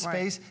 gigs worth of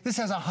space. This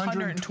has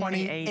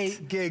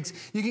 128 gigs.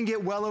 You can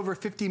get well over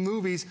 50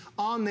 movies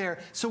on there.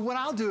 So what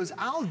I'll do is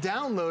I'll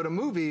download a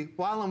movie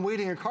while I'm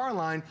waiting in a car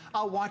line.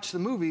 I'll watch the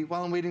movie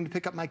while I'm waiting to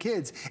pick up my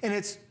kids. And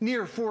it's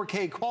near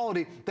 4K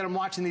quality that I'm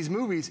watching these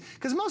movies.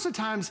 Because most of the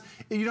times,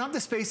 you don't have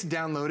the space to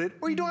download it,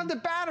 or you don't have the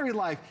battery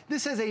life.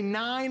 This has a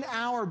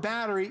 9-hour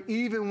battery,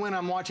 even when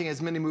I'm watching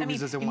as many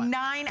movies as I want.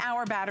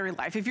 9-hour battery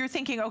life. If you're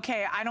thinking,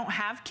 okay, I don't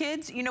have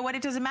kids, you know what,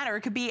 it doesn't matter.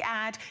 It could be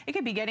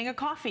getting a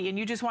coffee and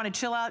you just want to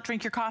chill out,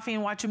 drink your coffee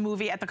and watch a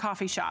movie at the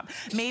coffee shop.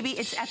 Maybe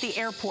it's at the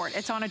airport,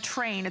 it's on a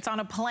train, it's on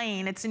a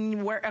plane, it's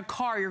in a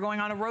car, you're going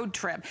on a road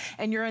trip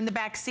and you're in the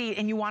back seat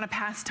and you want to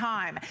pass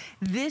time.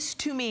 This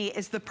to me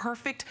is the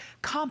perfect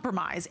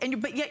compromise,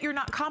 but yet you're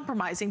not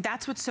compromising.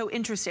 That's what's so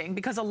interesting,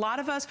 because a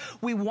lot of us,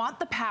 we want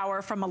the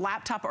power from a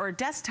laptop or a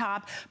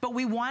desktop, but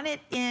we want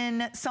it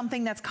in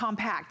something that's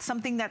compact,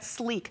 something that's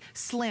sleek,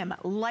 slim,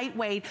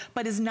 lightweight,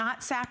 but is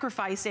not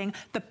sacrificing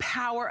the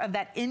power of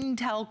that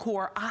Intel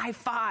Core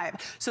i5.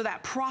 So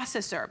that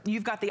processor,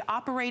 you've got the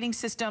operating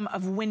system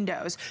of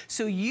Windows,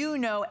 so you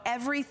know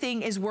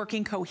everything is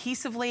working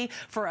cohesively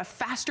for a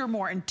faster,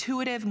 more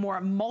intuitive,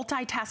 more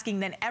multitasking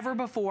than ever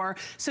before.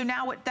 So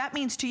now what that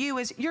means to you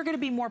is you're going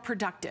to be more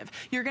productive.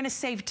 You're going to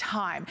save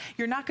time.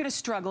 You're not going to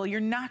struggle.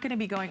 You're not going to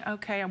be going,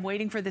 okay, I'm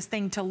waiting for this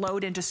thing to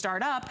load and to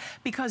start up,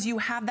 because you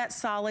have that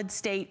solid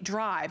state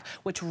drive,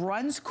 which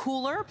runs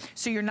cooler,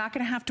 so you're not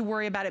going to have to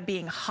worry about it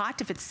being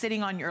hot if it's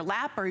sitting on your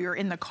lap or you're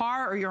in the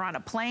car or you're on a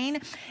plane.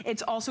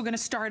 It's also going to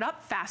start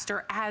up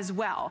faster as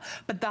well.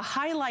 But the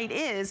highlight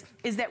is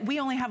that we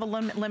only have a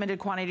limited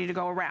quantity to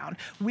go around.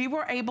 We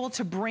were able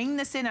to bring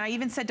this in. I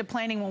even said to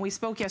planning when we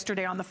spoke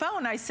yesterday on the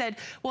phone, I said,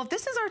 well, if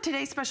this is our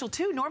today's special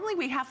too, normally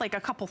we have like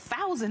a couple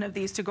thousand of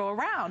these to go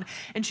around.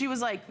 And she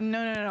was like,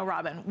 no,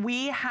 Robin.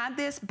 We had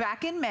this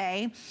back in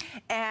May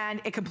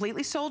and it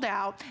completely sold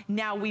out.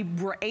 Now we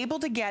were able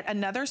to get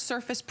another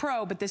Surface Surface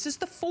Pro, but this is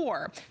the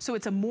 4. So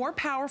it's a more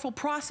powerful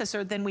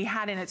processor than we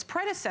had in its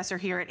predecessor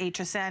here at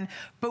HSN,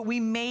 but we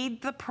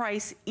made the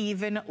price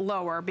even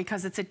lower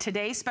because it's a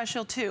Today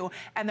Special too,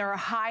 and there are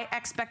high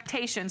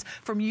expectations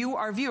from you,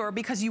 our viewer,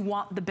 because you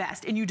want the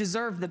best and you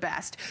deserve the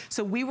best.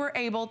 So we were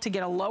able to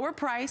get a lower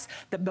price,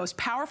 the most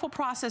powerful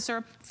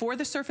processor for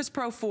the Surface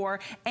Pro 4,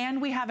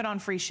 and we have it on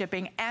free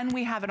shipping, and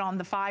we have it on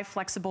the 5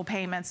 flexible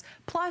payments.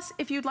 Plus,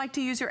 if you'd like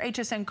to use your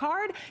HSN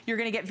card, you're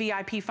gonna get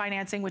VIP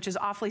financing, which is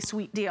awfully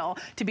sweet deal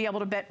to be able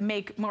to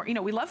make more. You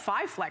know, we love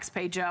 5 flex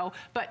pay, Joe,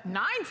 but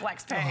 9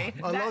 flex pay.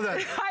 Oh, I love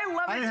that. I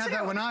love it I didn't have too.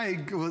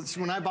 that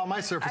when I bought my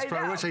Surface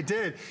Pro, which I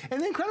did.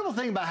 And the incredible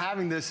thing about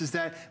having this is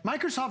that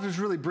Microsoft has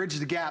really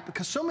bridged the gap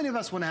because so many of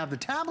us want to have the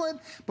tablet,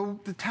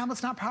 but the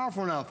tablet's not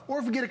powerful enough. Or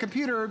if we get a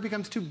computer, it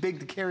becomes too big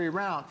to carry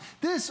around.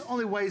 This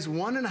only weighs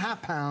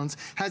 1.5 pounds,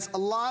 has a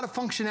lot of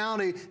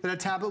functionality that a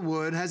tablet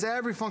would, has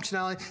every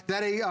functionality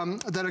that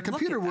a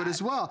computer would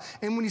as well.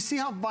 And when you see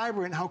how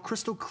vibrant, how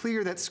crystal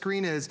clear that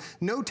screen is,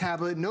 no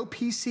tablet, no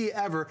PC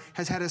ever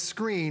has had a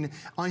screen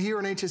on here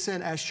on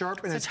HSN as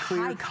sharp and as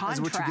clear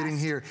as what you're getting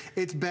here.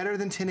 It's better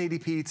than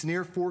 1080p. It's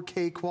near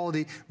 4K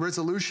quality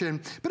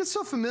resolution, but it's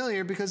so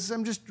familiar because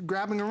I'm just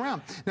grabbing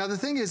around. Now the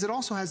thing is, it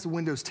also has the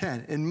Windows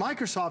 10, and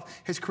Microsoft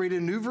has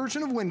created a new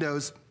version of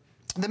Windows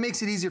that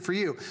makes it easier for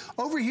you.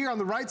 Over here on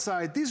the right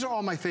side, these are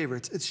all my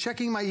favorites. It's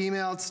checking my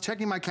email, it's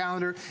checking my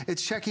calendar,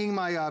 it's checking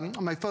my,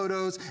 my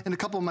photos, and a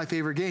couple of my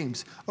favorite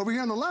games. Over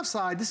here on the left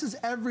side, this is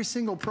every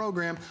single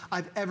program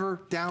I've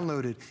ever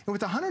downloaded. And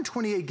with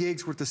 128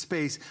 gigs worth of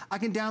space, I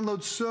can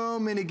download so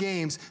many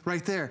games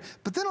right there.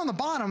 But then on the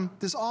bottom,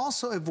 there's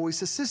also a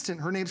voice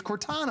assistant. Her name's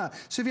Cortana.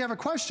 So if you have a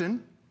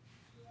question,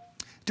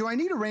 do I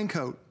need a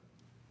raincoat?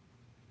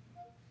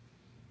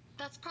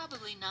 That's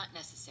probably not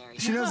necessary.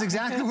 She knows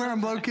exactly where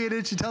I'm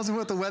located. She tells me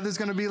what the weather's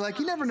going to be like.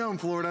 You never know in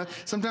Florida.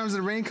 Sometimes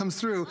the rain comes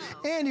through.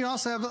 And you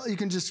also have, you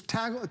can just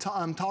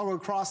toggle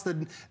across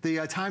the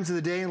times of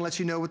the day and let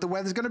you know what the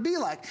weather's going to be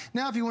like.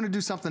 Now, if you want to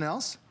do something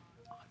else,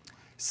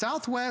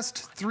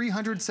 Southwest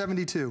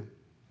 372.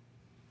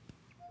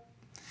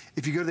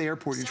 If you go to the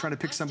airport, you're trying to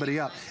pick somebody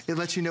up, it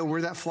lets you know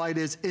where that flight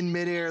is in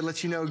midair. It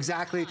lets you know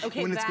exactly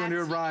when it's going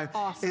to arrive.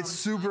 Awesome. It's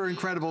super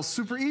incredible,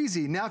 super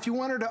easy. Now, if you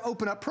want her to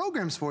open up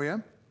programs for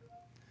you,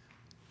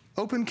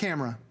 open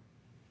camera.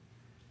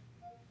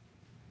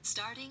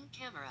 Starting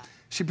camera.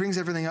 She brings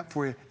everything up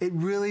for you. It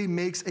really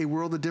makes a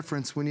world of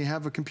difference when you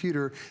have a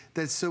computer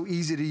that's so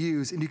easy to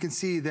use. And you can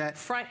see that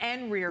front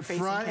and rear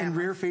facing front and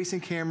rear facing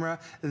camera,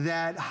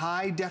 that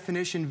high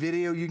definition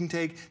video you can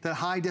take, that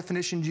high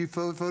definition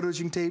photos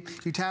you can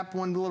take. You tap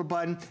one little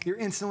button, you're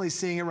instantly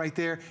seeing it right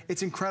there.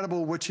 It's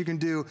incredible what you can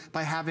do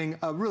by having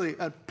a really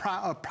a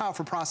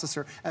powerful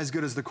processor as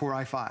good as the Core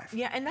i5.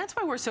 Yeah, and that's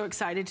why we're so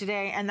excited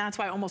today, and that's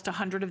why almost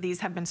 100 of these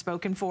have been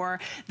spoken for.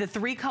 The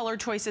 3 color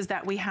choices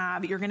that we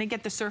have, you're gonna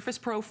get the Surface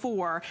Pro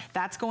 4.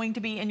 That's going to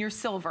be in your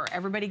silver.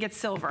 Everybody gets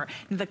silver.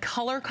 The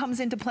color comes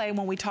into play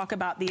when we talk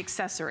about the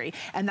accessory,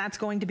 and that's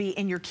going to be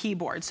in your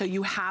keyboard. So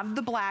you have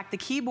the black. The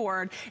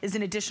keyboard is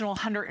an additional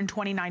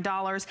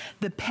 $129.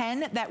 The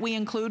pen that we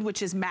include,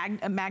 which is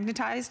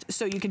magnetized,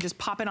 so you can just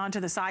pop it onto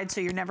the side so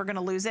you're never gonna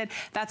lose it,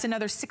 that's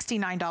another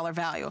 $69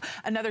 value.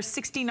 Another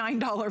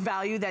 $69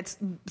 value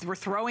we're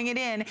throwing it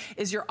in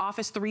is your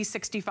Office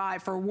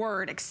 365 for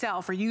Word,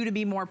 Excel, for you to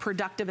be more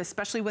productive,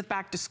 especially with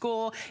back to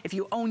school. If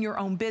you own your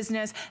own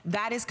business,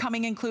 that is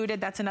coming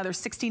included. That's another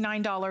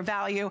 $69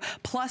 value,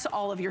 plus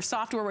all of your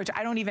software, which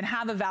I don't even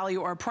have a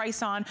value or a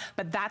price on,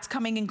 but that's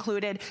coming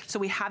included. So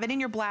we have it in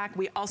your black.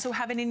 We also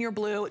have it in your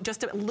blue,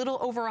 just a little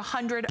over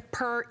 $100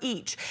 per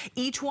each.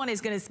 Each one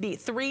is gonna be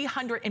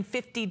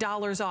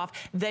 $350 off.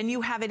 Then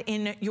you have it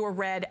in your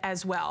red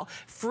as well.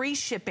 Free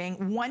shipping,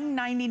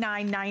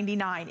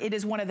 $199.99. It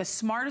is one of the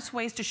smartest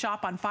ways to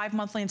shop on 5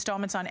 monthly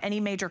installments on any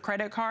major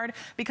credit card,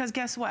 because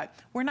guess what?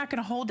 We're not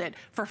gonna hold it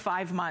for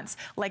 5 months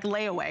like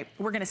layaway.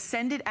 We're gonna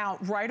send it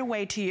out right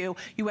away to you.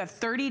 You have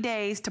 30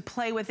 days to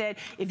play with it.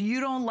 If you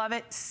don't love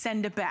it,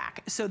 send it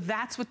back. So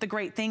that's what the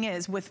great thing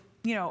is with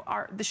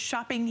the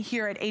shopping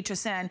here at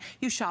HSN,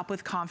 you shop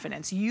with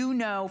confidence. You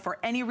know, for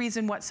any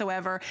reason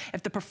whatsoever,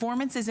 if the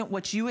performance isn't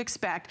what you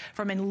expect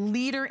from a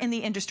leader in the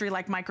industry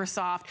like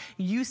Microsoft,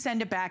 you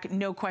send it back,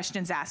 no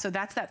questions asked. So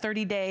that's that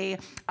 30-day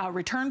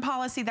return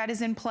policy that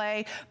is in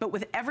play. But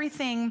with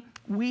everything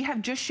we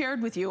have just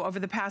shared with you over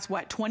the past,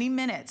 20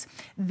 minutes,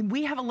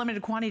 we have a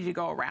limited quantity to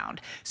go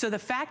around. So the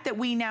fact that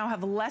we now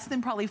have less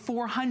than probably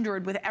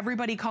 400 with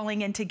everybody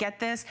calling in to get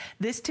this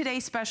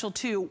today's special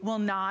too will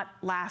not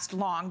last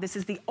long. This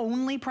is the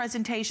only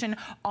presentation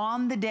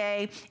on the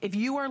day. If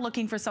you are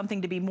looking for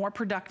something to be more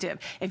productive,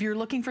 if you're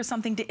looking for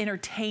something to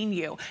entertain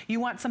you, you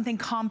want something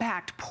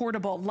compact,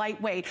 portable,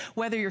 lightweight,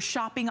 whether you're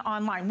shopping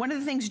online. One of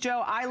the things,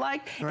 Joe, I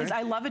like is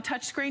I love a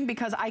touchscreen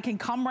because I can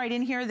come right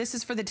in here. This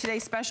is for the Today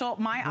Special.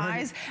 My eyes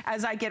guys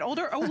as I get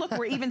older. Oh, look,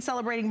 we're even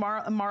celebrating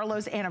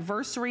Marlo's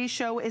anniversary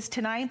show is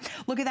tonight.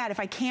 Look at that. If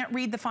I can't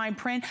read the fine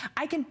print,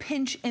 I can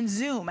pinch and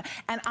zoom,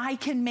 and I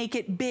can make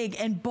it big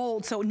and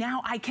bold, so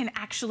now I can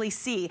actually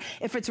see.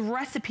 If it's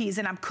recipes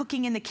and I'm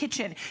cooking in the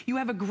kitchen, you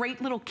have a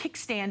great little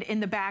kickstand in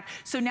the back,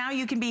 so now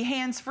you can be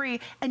hands-free,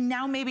 and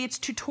now maybe it's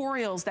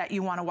tutorials that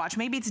you want to watch.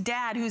 Maybe it's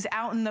dad who's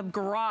out in the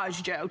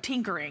garage, Joe,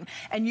 tinkering,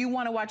 and you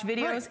want to watch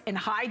videos in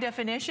high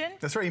definition.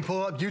 That's right. You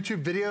pull up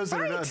YouTube videos that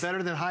are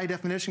better than high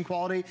definition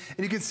quality, and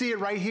you can see it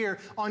right here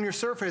on your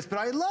Surface. But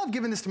I love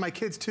giving this to my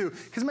kids too,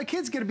 because my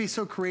kids get to be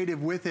so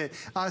creative with it,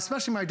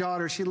 especially my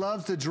daughter. She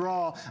loves to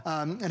draw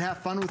and have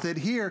fun with it.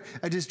 Here,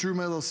 I just drew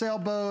my little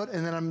sailboat,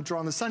 and then I'm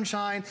drawing the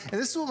sunshine, and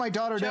this is what my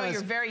daughter does. Joe,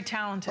 you're very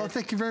talented. Oh,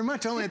 thank you very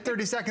much. I only had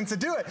 30 seconds to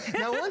do it.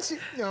 Now,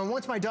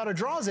 once my daughter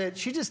draws it,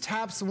 she just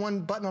taps one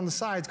button on the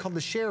side. It's called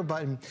the share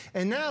button.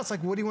 And now it's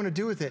like, what do you want to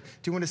do with it?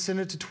 Do you want to send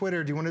it to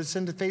Twitter? Do you want to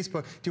send it to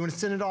Facebook? Do you want to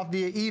send it off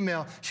via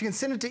email? She can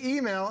send it to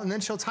email, and then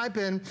she'll type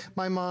in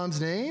my mom's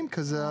name,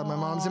 because my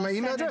mom's in my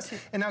email address.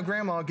 And now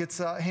grandma gets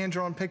a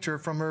hand-drawn picture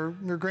from her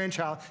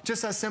grandchild.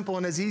 Just as simple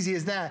and as easy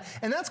as that.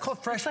 And that's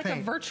called Fresh Paint. It's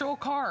like a virtual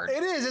card.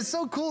 It is. It's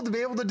so cool to be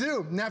able to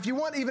do. Now, if you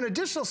want even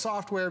additional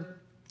software,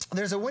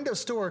 there's a Windows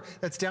Store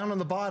that's down on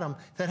the bottom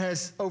that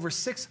has over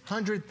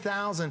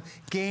 600,000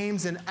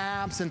 games and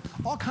apps and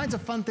all kinds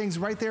of fun things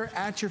right there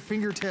at your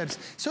fingertips.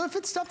 So if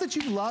it's stuff that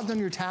you loved on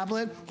your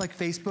tablet, like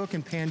Facebook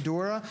and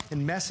Pandora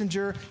and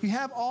Messenger, you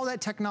have all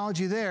that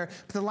technology there.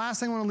 But the last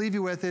thing I want to leave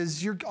you with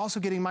is you're also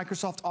getting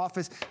Microsoft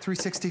Office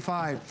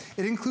 365.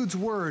 It includes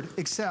Word,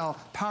 Excel,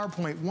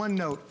 PowerPoint,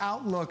 OneNote,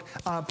 Outlook,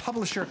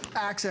 Publisher,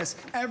 Access,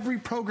 every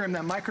program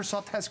that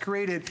Microsoft has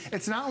created.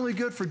 It's not only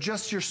good for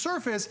just your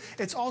Surface,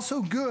 it's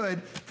also good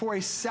for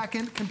a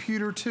second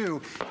computer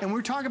too. And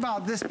we're talking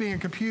about this being a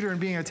computer and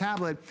being a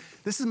tablet.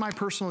 This is my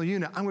personal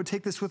unit. I'm going to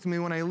take this with me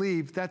when I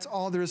leave. That's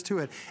all there is to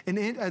it. And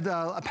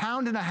a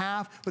pound and a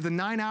half with a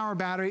 9-hour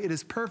battery, it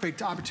is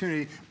perfect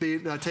opportunity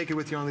to take it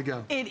with you on the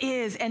go. It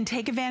is, and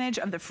take advantage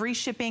of the free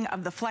shipping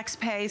of the Flex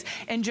Pays.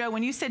 And Joe,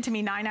 when you said to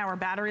me 9-hour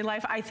battery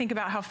life, I think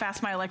about how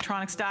fast my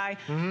electronics die.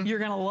 You're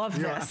going to love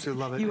this. You'll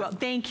absolutely love it. You will.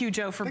 Thank you,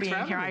 Joe, for being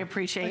here. I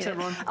appreciate it.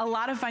 Everyone. A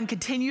lot of fun.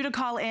 Continue to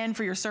call in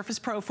for your Surface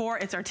Pro 4.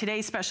 It's our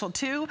today's special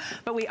too.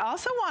 But we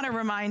also want to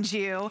remind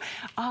you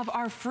of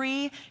our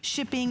free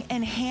shipping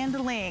and handling.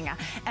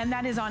 And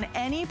that is on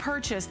any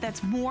purchase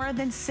that's more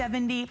than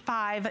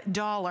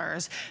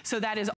 $75. So that is